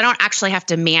 So I don't actually have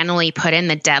to manually put in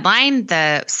the deadline.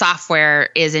 The software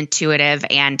is intuitive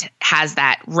and has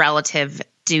that relative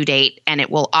due date, and it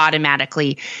will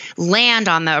automatically land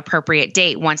on the appropriate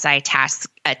date once I attach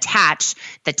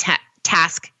the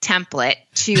task template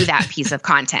to that piece of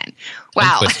content.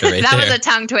 Wow, that was a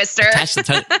tongue twister. Attach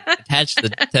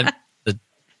the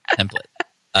template.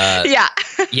 Yeah.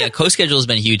 Yeah, CoSchedule has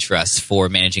been huge for us for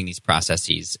managing these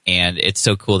processes, and it's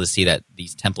so cool to see that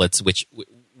these templates, which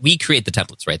we create the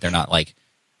templates, right? They're not like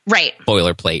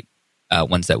boilerplate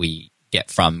ones that we get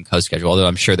from CoSchedule, although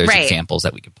I'm sure there's examples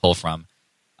that we could pull from.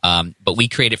 But we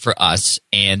create it for us,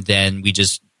 and then we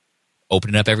just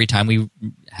open it up every time we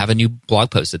have a new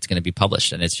blog post that's going to be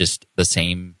published, and it's just the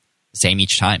same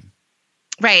each time.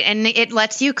 Right, and it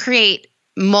lets you create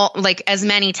like as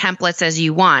many templates as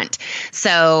you want.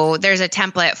 So there's a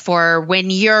template for when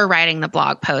you're writing the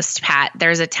blog post, Pat.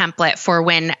 There's a template for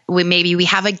when we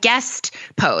have a guest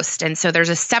post, and so there's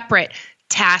a separate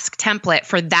task template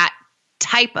for that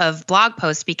type of blog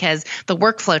post, because the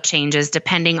workflow changes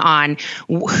depending on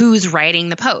who's writing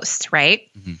the post, right?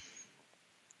 Mm-hmm.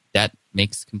 That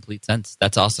makes complete sense.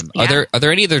 That's awesome. Yeah. Are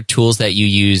there any other tools that you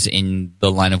use in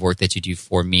the line of work that you do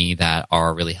for me that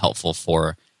are really helpful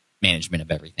for management of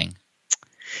everything?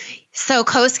 So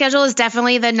CoSchedule is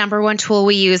definitely the number one tool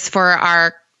we use for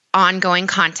our ongoing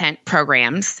content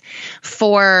programs.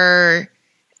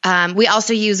 We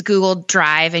also use Google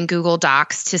Drive and Google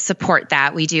Docs to support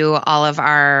that. We do all of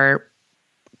our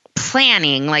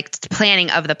planning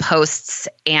of the posts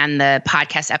and the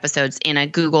podcast episodes in a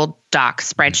Google Doc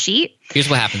spreadsheet. Here's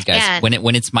what happens, guys.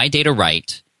 When it's my day to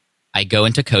write, I go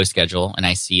into CoSchedule and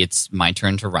I see it's my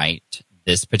turn to write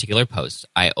this particular post.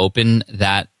 I open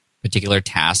that particular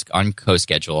task on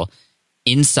CoSchedule.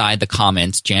 Inside the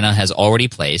comments, Janna has already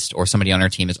placed, or somebody on our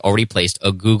team has already placed,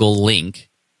 a Google link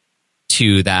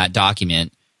to that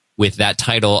document with that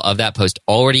title of that post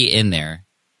already in there,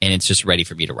 and it's just ready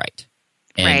for me to write.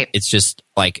 And it's just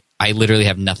like, I literally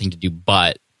have nothing to do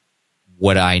but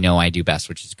what I know I do best,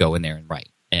 which is go in there and write.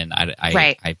 And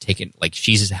I've taken, like,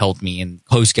 she's helped me, and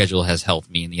CoSchedule has helped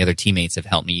me, and the other teammates have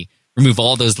helped me remove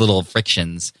all those little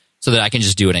frictions so that I can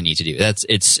just do what I need to do.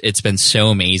 It's been so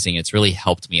amazing. It's really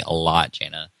helped me a lot,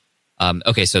 Janna.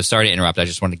 Okay, so sorry to interrupt. I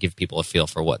just want to give people a feel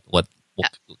for what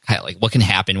can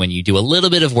happen when you do a little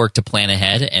bit of work to plan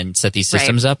ahead and set these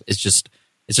systems up. It's just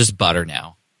butter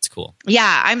now. It's cool.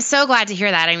 Yeah, I'm so glad to hear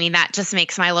that. I mean, that just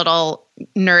makes my little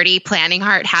nerdy planning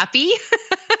heart happy.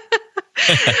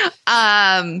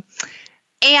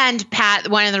 And Pat,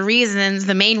 one of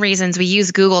the main reasons we use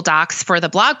Google Docs for the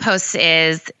blog posts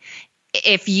is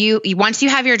once you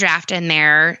have your draft in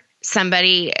there,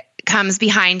 somebody comes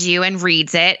behind you and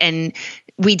reads it, and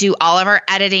we do all of our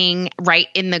editing right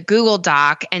in the Google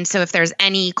Doc. And so if there's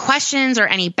any questions or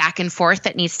any back and forth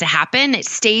that needs to happen, it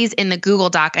stays in the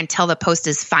Google Doc until the post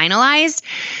is finalized,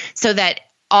 so that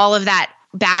all of that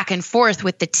back and forth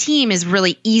with the team is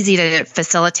really easy to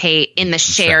facilitate in the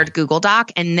shared Google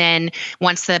Doc. And then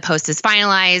once the post is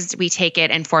finalized, we take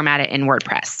it and format it in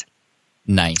WordPress.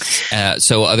 Nice.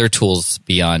 So other tools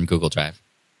beyond Google Drive?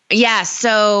 Yeah.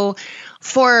 So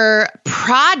for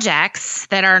projects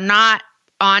that are not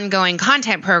ongoing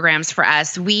content programs for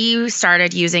us, we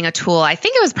started using a tool, I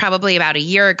think it was probably about a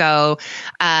year ago,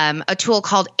 a tool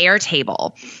called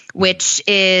Airtable, which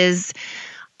is,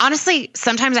 honestly,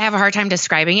 sometimes I have a hard time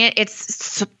describing it.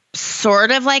 It's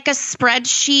sort of like a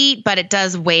spreadsheet, but it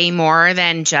does way more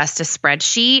than just a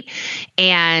spreadsheet.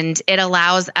 And it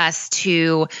allows us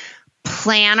to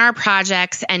plan our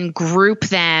projects and group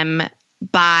them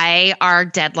by our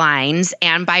deadlines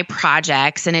and by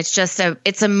projects. And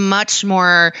it's a much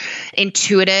more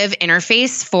intuitive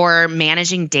interface for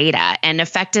managing data. And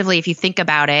effectively, if you think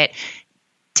about it,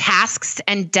 tasks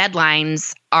and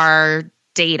deadlines are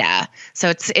data. So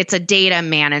it's a data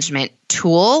management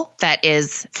tool that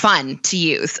is fun to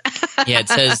use. Yeah, it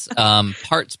says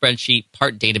part spreadsheet,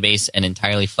 part database, and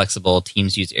entirely flexible.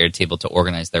 Teams use Airtable to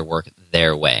organize their work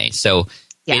their way. So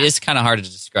it is kind of hard to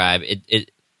describe. It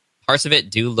parts of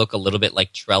it do look a little bit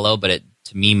like Trello, but it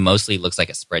to me mostly looks like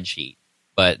a spreadsheet.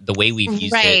 But the way we've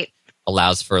used it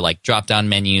allows for like drop-down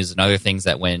menus and other things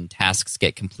that when tasks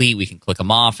get complete, we can click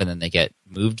them off and then they get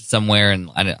moved somewhere.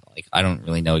 And I don't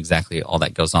really know exactly all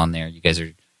that goes on there. You guys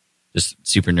are just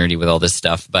super nerdy with all this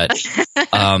stuff. But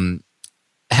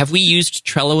have we used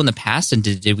Trello in the past, and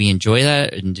did we enjoy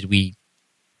that? And did we?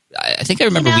 I think I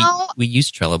remember we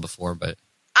used Trello before, but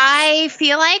I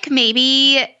feel like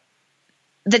maybe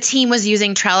the team was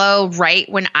using Trello right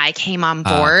when I came on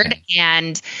board,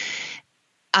 and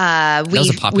that was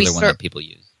a popular one that people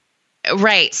use.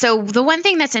 Right. So the one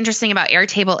thing that's interesting about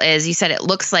Airtable is you said it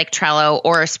looks like Trello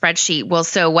or a spreadsheet. Well,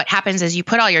 so what happens is you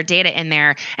put all your data in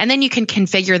there and then you can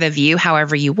configure the view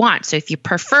however you want. So if you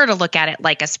prefer to look at it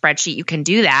like a spreadsheet, you can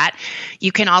do that.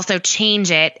 You can also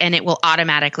change it and it will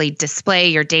automatically display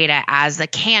your data as a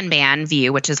Kanban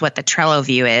view, which is what the Trello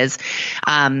view is.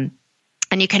 And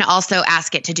you can also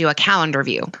ask it to do a calendar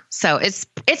view. So it's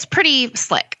pretty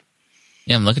slick.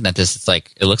 Yeah, I'm looking at this.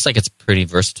 It looks like it's pretty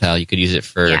versatile. You could use it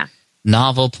for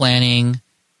novel planning,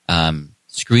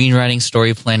 screenwriting,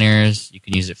 story planners. You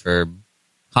can use it for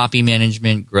copy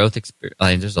management, growth experience.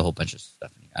 There's a whole bunch of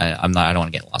stuff. I don't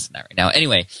want to get lost in that right now.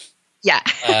 Anyway. Yeah.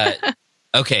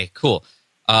 Okay, cool.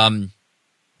 So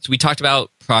we talked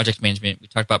about project management. We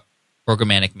talked about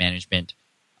programmatic management.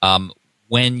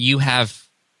 When you have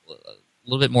a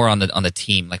little bit more on the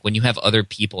team, like when you have other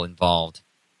people involved,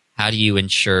 how do you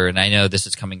ensure, and I know this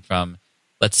is coming from,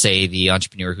 let's say, the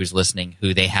entrepreneur who's listening,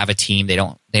 who they have a team. They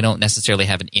don't necessarily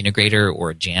have an integrator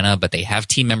or a Janna, but they have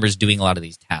team members doing a lot of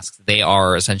these tasks. They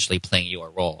are essentially playing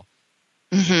your role.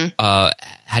 Mm-hmm.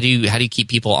 How do you keep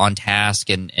people on task,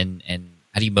 and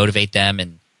how do you motivate them,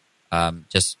 and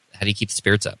just how do you keep the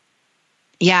spirits up?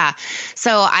 Yeah.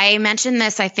 So I mentioned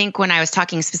this, I think, when I was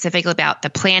talking specifically about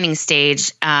the planning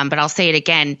stage, but I'll say it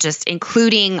again, just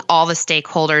including all the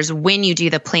stakeholders when you do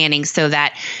the planning so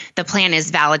that the plan is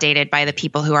validated by the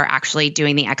people who are actually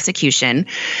doing the execution.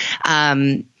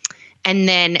 And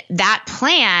then that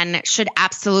plan should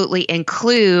absolutely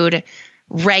include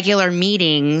regular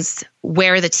meetings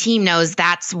where the team knows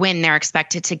that's when they're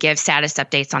expected to give status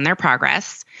updates on their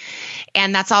progress.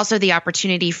 And that's also the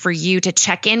opportunity for you to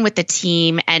check in with the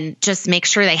team and just make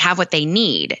sure they have what they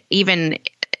need. Even,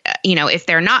 if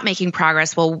they're not making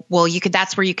progress,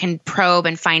 that's where you can probe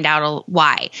and find out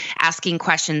why, asking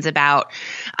questions about,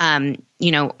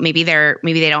 maybe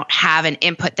they don't have an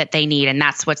input that they need and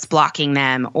that's what's blocking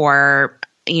them, or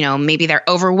maybe they're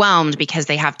overwhelmed because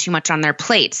they have too much on their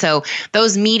plate. So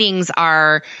those meetings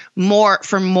are more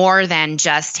than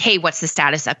just, hey, what's the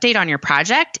status update on your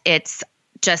project? It's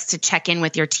just to check in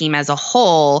with your team as a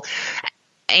whole.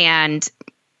 And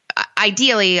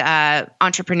ideally,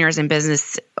 entrepreneurs and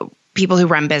business people who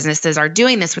run businesses are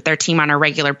doing this with their team on a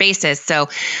regular basis. So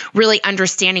really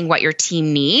understanding what your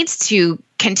team needs to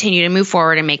continue to move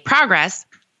forward and make progress.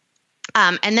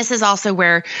 And this is also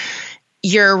where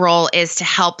your role is to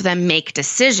help them make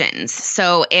decisions.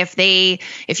 So if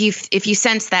you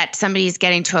sense that somebody's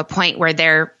getting to a point where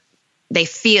they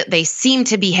seem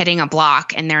to be hitting a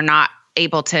block and they're not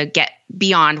able to get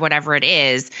beyond whatever it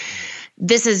is,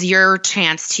 this is your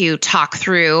chance to talk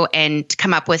through and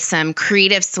come up with some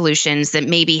creative solutions that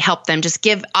maybe help them just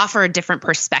offer a different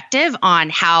perspective on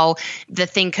how the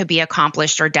thing could be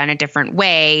accomplished or done a different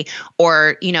way,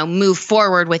 or, move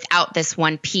forward without this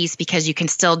one piece because you can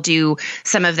still do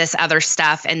some of this other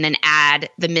stuff and then add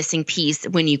the missing piece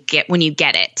when you get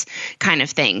it, kind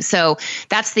of thing. So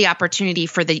that's the opportunity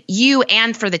for you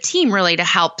and for the team really to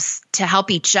help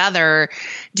each other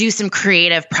do some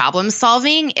creative problem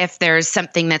solving if there's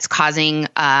something that's causing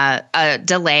a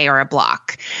delay or a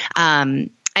block. And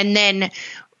then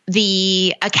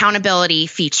the accountability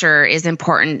feature is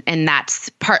important, and that's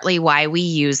partly why we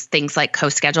use things like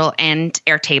CoSchedule and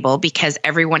Airtable, because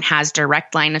everyone has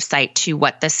direct line of sight to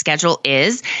what the schedule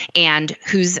is and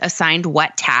who's assigned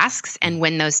what tasks, and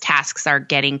when those tasks are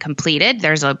getting completed.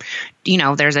 There's a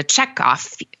check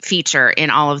off feature in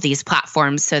all of these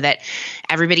platforms so that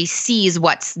everybody sees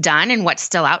what's done and what's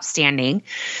still outstanding.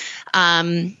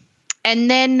 And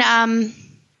then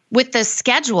with the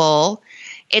schedule,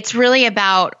 it's really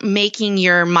about making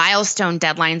your milestone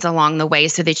deadlines along the way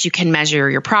so that you can measure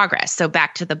your progress. So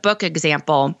back to the book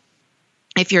example,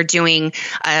 if you're doing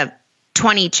a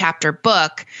 20 chapter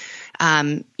book,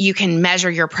 you can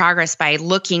measure your progress by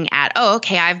looking at, that, oh,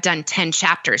 okay, I've done 10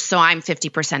 chapters, so I'm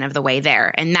 50% of the way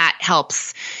there. And that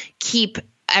helps keep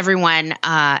everyone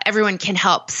can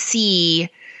help see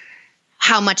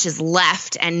how much is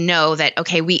left and know that,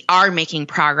 okay, we are making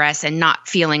progress and not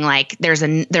feeling like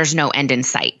there's no end in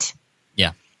sight.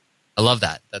 Yeah. I love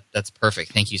that. That's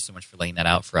perfect. Thank you so much for laying that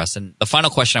out for us. And the final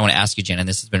question I want to ask you, Janna, and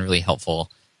this has been really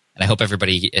helpful, and I hope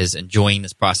everybody is enjoying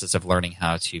this process of learning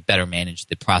how to better manage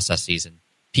the processes and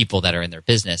people that are in their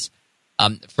business.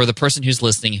 For the person who's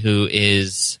listening who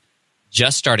is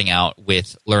just starting out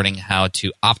with learning how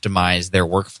to optimize their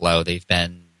workflow, they've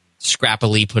been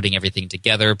scrappily putting everything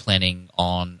together, planning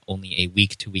on only a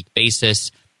week-to-week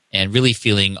basis, and really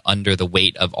feeling under the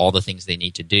weight of all the things they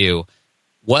need to do,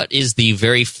 what is the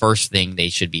very first thing they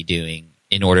should be doing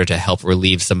in order to help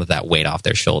relieve some of that weight off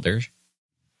their shoulders?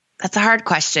 That's a hard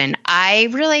question. I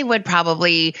really would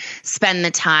probably spend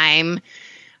the time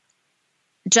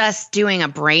just doing a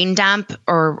brain dump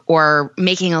or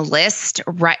making a list,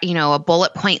 a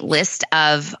bullet point list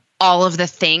of all of the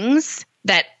things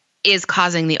that is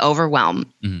causing the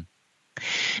overwhelm. Mm-hmm.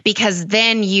 Because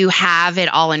then you have it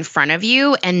all in front of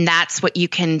you, and that's what you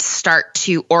can start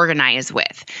to organize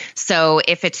with. So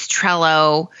if it's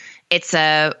Trello, it's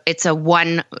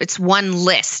one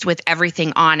list with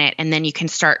everything on it, and then you can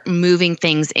start moving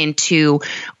things into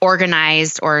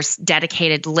organized or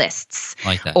dedicated lists.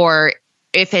 Like that. Or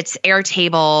if it's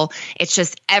Airtable, it's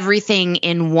just everything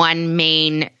in one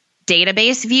main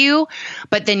database view,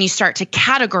 but then you start to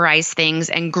categorize things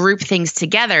and group things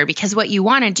together, because what you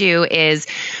want to do is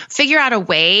figure out a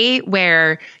way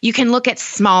where you can look at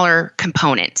smaller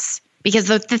components. Because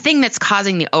the thing that's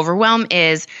causing the overwhelm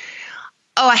is,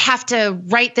 oh, I have to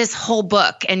write this whole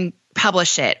book and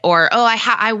publish it, or oh,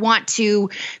 I want to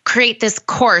create this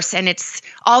course and it's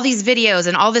all these videos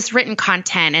and all this written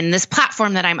content and this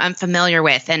platform that I'm unfamiliar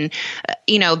with. And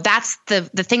that's the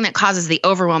thing that causes the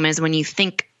overwhelm, is when you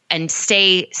think and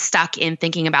stay stuck in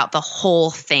thinking about the whole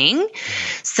thing.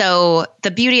 So the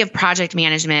beauty of project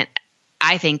management,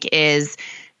 I think, is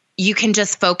you can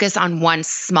just focus on one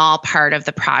small part of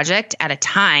the project at a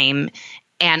time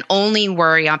and only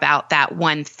worry about that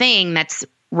one thing that's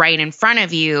right in front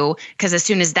of you, because as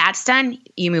soon as that's done,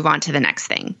 you move on to the next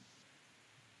thing.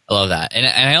 I love that. And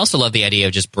I also love the idea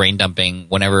of just brain dumping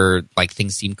whenever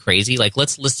things seem crazy.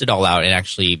 Let's list it all out and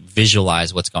actually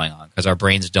visualize what's going on, because our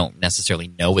brains don't necessarily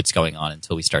know what's going on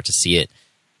until we start to see it.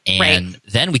 And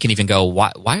then we can even go,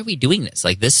 why are we doing this?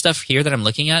 This stuff here that I'm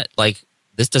looking at,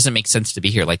 this doesn't make sense to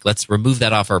be here. Let's remove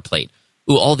that off our plate.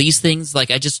 Ooh, all these things,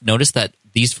 I just noticed that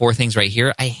these 4 things right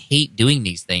here, I hate doing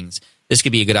these things. This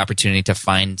could be a good opportunity to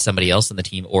find somebody else in the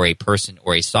team or a person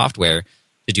or a software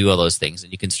to do all those things,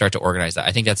 and you can start to organize that.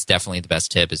 I think that's definitely the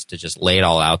best tip, is to just lay it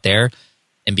all out there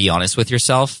and be honest with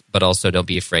yourself, but also don't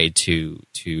be afraid to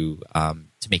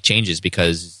make changes,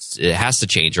 because it has to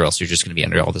change, or else you're just going to be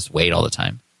under all this weight all the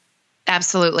time.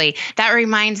 Absolutely. That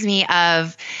reminds me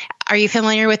of, are you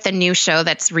familiar with the new show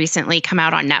that's recently come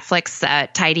out on Netflix,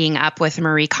 Tidying Up with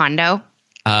Marie Kondo?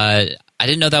 I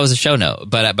didn't know that was a show, no,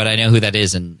 but I know who that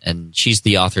is, and she's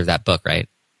the author of that book, right?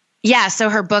 Yeah, so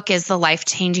her book is The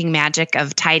Life-Changing Magic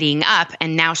of Tidying Up,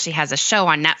 and now she has a show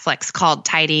on Netflix called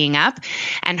Tidying Up.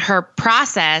 And her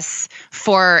process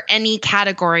for any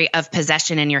category of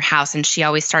possession in your house, and she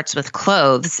always starts with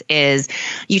clothes, is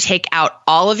you take out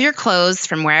all of your clothes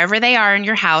from wherever they are in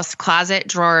your house, closet,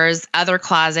 drawers, other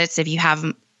closets, if you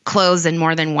have clothes in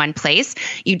more than one place.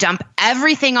 You dump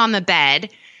everything on the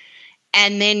bed,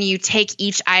 and then you take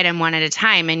each item one at a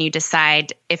time, and you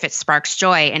decide if it sparks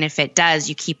joy. And if it does,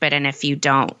 you keep it. And if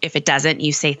it doesn't,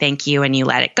 you say thank you and you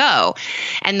let it go.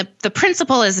 And the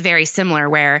principle is very similar,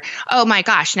 where, oh my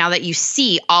gosh, now that you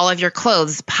see all of your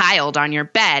clothes piled on your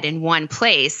bed in one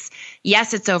place,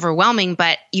 yes, it's overwhelming,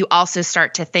 but you also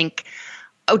start to think,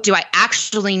 oh, do I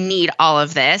actually need all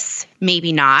of this?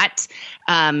 Maybe not.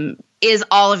 Is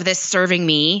all of this serving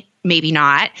me? Maybe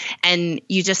not. And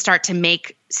you just start to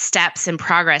make steps and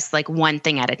progress, one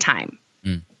thing at a time.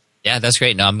 Yeah, that's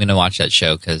great. No, I'm going to watch that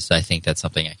show, because I think that's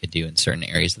something I could do in certain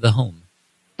areas of the home.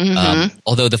 Mm-hmm.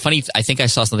 Although I think I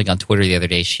saw something on Twitter the other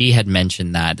day. She had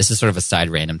mentioned that, this is sort of a side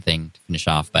random thing to finish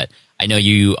off, but I know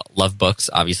you love books,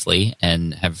 obviously,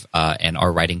 and have and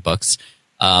are writing books.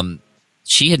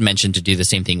 She had mentioned to do the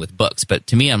same thing with books, but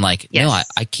to me, I'm like, yes. No,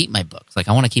 I keep my books.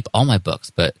 I want to keep all my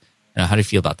books, but how do you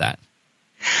feel about that?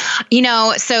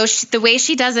 So the way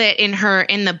she does it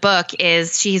in the book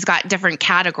is she's got different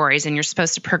categories, and you're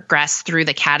supposed to progress through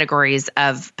the categories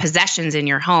of possessions in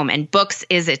your home. And books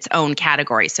is its own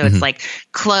category. So it's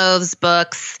clothes,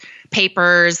 books,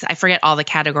 papers. I forget all the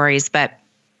categories, but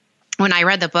when I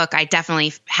read the book, I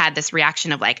definitely had this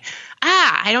reaction of like,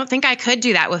 I don't think I could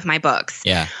do that with my books.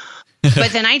 Yeah.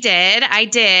 But then I did.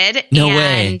 No and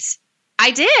way.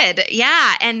 I did.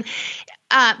 Yeah. And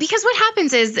because what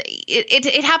happens is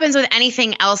it happens with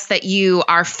anything else that you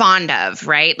are fond of,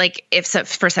 right? Like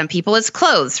for some people it's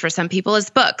clothes, for some people it's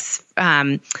books.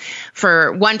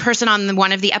 For one person on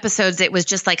one of the episodes, it was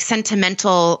just like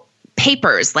sentimental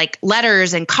papers, like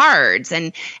letters and cards,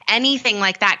 and anything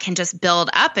like that can just build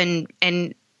up and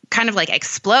kind of like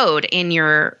explode in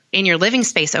your living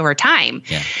space over time.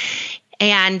 Yeah.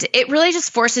 And it really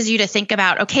just forces you to think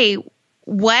about, okay,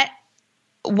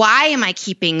 why am I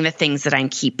keeping the things that I'm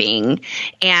keeping?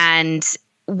 And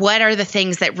what are the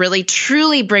things that really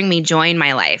truly bring me joy in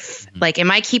my life? Mm-hmm. Like, am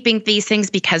I keeping these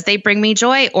things because they bring me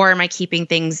joy, or am I keeping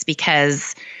things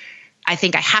because I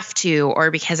think I have to, or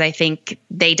because I think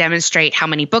they demonstrate how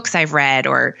many books I've read,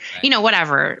 or,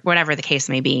 whatever the case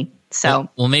may be. So,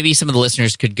 well, maybe some of the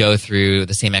listeners could go through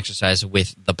the same exercise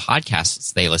with the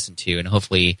podcasts they listen to, and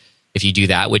hopefully if you do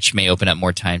that, which may open up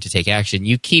more time to take action,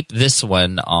 you keep this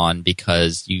one on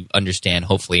because you understand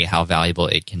hopefully how valuable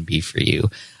it can be for you.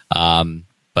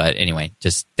 But anyway,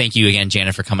 just thank you again,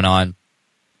 Janna, for coming on.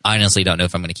 I honestly don't know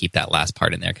if I'm going to keep that last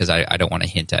part in there because I don't want to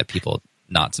hint at people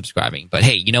not subscribing. But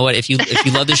hey, you know what? If you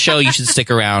love the show, you should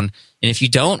stick around. And if you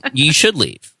don't, you should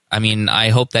leave. I mean,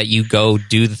 I hope that you go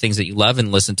do the things that you love and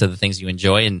listen to the things you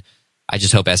enjoy. And I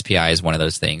just hope SPI is one of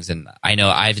those things. And I know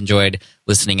I've enjoyed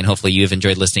listening, and hopefully you have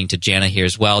enjoyed listening to Janna here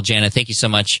as well. Janna, thank you so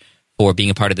much for being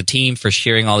a part of the team, for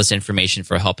sharing all this information,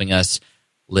 for helping us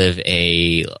live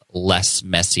a less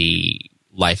messy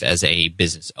life as a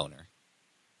business owner.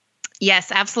 Yes,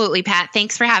 absolutely, Pat.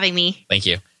 Thanks for having me. Thank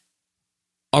you.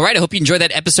 All right, I hope you enjoyed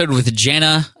that episode with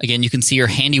Janna. Again, you can see her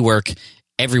handiwork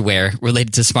everywhere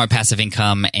related to smart passive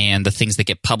income and the things that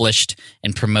get published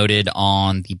and promoted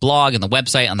on the blog and the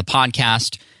website, on the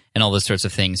podcast, and all those sorts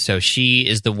of things. So she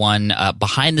is the one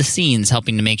behind the scenes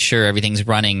helping to make sure everything's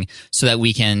running so that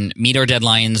we can meet our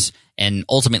deadlines and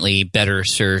ultimately better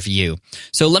serve you.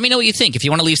 So let me know what you think. If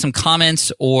you want to leave some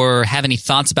comments or have any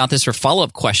thoughts about this or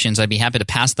follow-up questions, I'd be happy to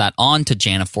pass that on to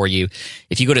Janna for you.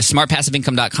 If you go to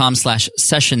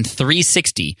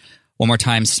smartpassiveincome.com/session360, one more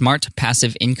time,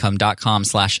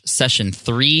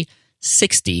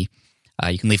 smartpassiveincome.com/session360.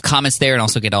 You can leave comments there and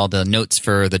also get all the notes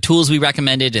for the tools we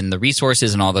recommended and the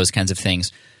resources and all those kinds of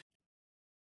things.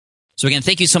 So again,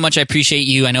 thank you so much. I appreciate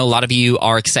you. I know a lot of you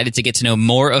are excited to get to know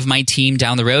more of my team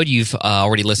down the road. You've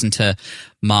already listened to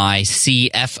my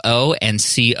CFO and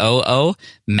COO,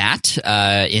 Matt,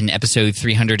 in episode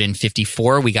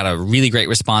 354. We got a really great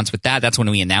response with that. That's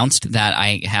when we announced that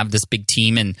I have this big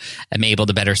team and am able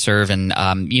to better serve. And,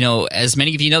 as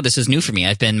many of you know, this is new for me.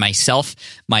 I've been myself,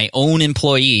 my own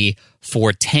employee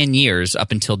for 10 years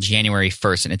up until January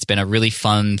 1st. And it's been a really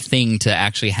fun thing to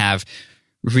actually have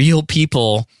real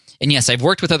people. And yes, I've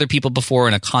worked with other people before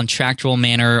in a contractual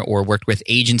manner or worked with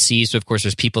agencies. So, of course,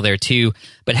 there's people there too.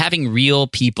 But having real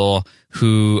people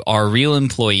who are real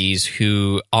employees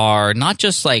who are not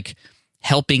just like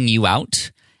helping you out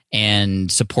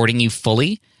and supporting you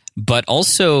fully, but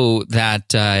also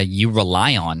that you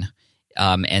rely on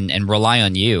and rely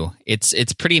on you. It's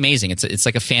pretty amazing. It's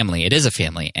like a family. It is a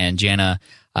family. And Janna,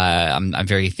 I'm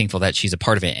very thankful that she's a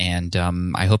part of it, and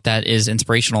I hope that is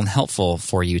inspirational and helpful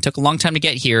for you. It took a long time to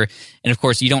get here, and of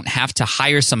course, you don't have to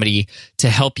hire somebody to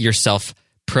help yourself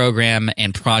program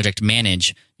and project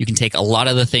manage. You can take a lot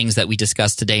of the things that we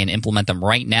discussed today and implement them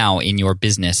right now in your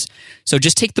business. So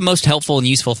just take the most helpful and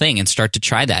useful thing and start to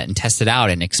try that and test it out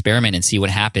and experiment and see what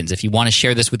happens. If you want to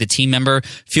share this with a team member,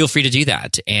 feel free to do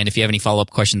that. And if you have any follow-up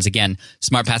questions, again,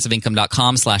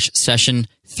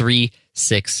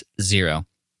 smartpassiveincome.com/session360.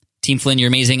 Team Flynn, you're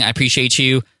amazing. I appreciate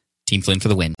you. Team Flynn for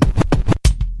the win.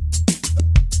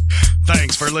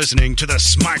 Thanks for listening to the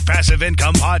Smart Passive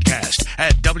Income Podcast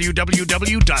at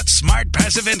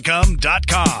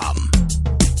www.smartpassiveincome.com.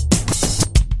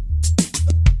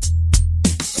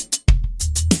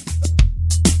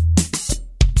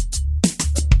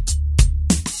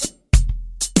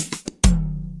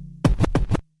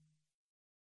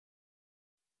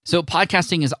 So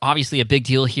podcasting is obviously a big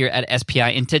deal here at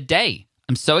SPI, and today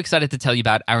I'm so excited to tell you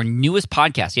about our newest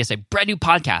podcast. Yes, a brand new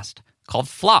podcast called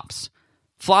Flops.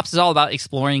 Flops is all about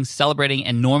exploring, celebrating,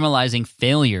 and normalizing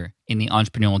failure in the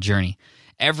entrepreneurial journey.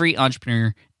 Every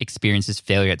entrepreneur experiences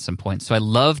failure at some point, so I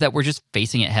love that we're just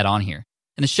facing it head on here.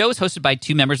 And the show is hosted by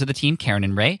two members of the team, Karen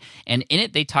and Ray, and in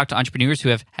it they talk to entrepreneurs who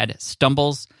have had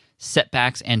stumbles,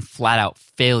 setbacks, and flat-out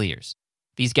failures.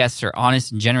 These guests are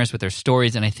honest and generous with their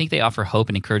stories, and I think they offer hope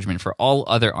and encouragement for all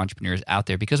other entrepreneurs out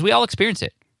there because we all experience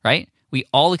it, right? We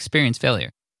all experience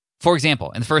failure. For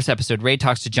example, in the first episode, Ray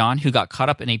talks to John, who got caught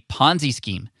up in a Ponzi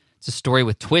scheme. It's a story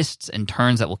with twists and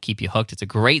turns that will keep you hooked. It's a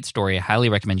great story. I highly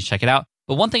recommend you check it out.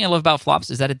 But one thing I love about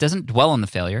Flops is that it doesn't dwell on the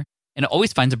failure, and it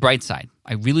always finds a bright side.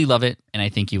 I really love it, and I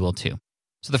think you will too.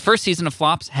 So the first season of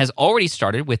Flops has already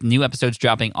started with new episodes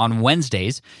dropping on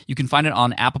Wednesdays. You can find it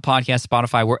on Apple Podcasts,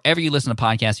 Spotify, wherever you listen to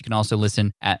podcasts. You can also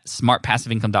listen at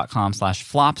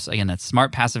smartpassiveincome.com/flops. Again, that's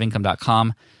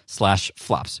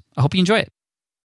smartpassiveincome.com/flops. I hope you enjoy it.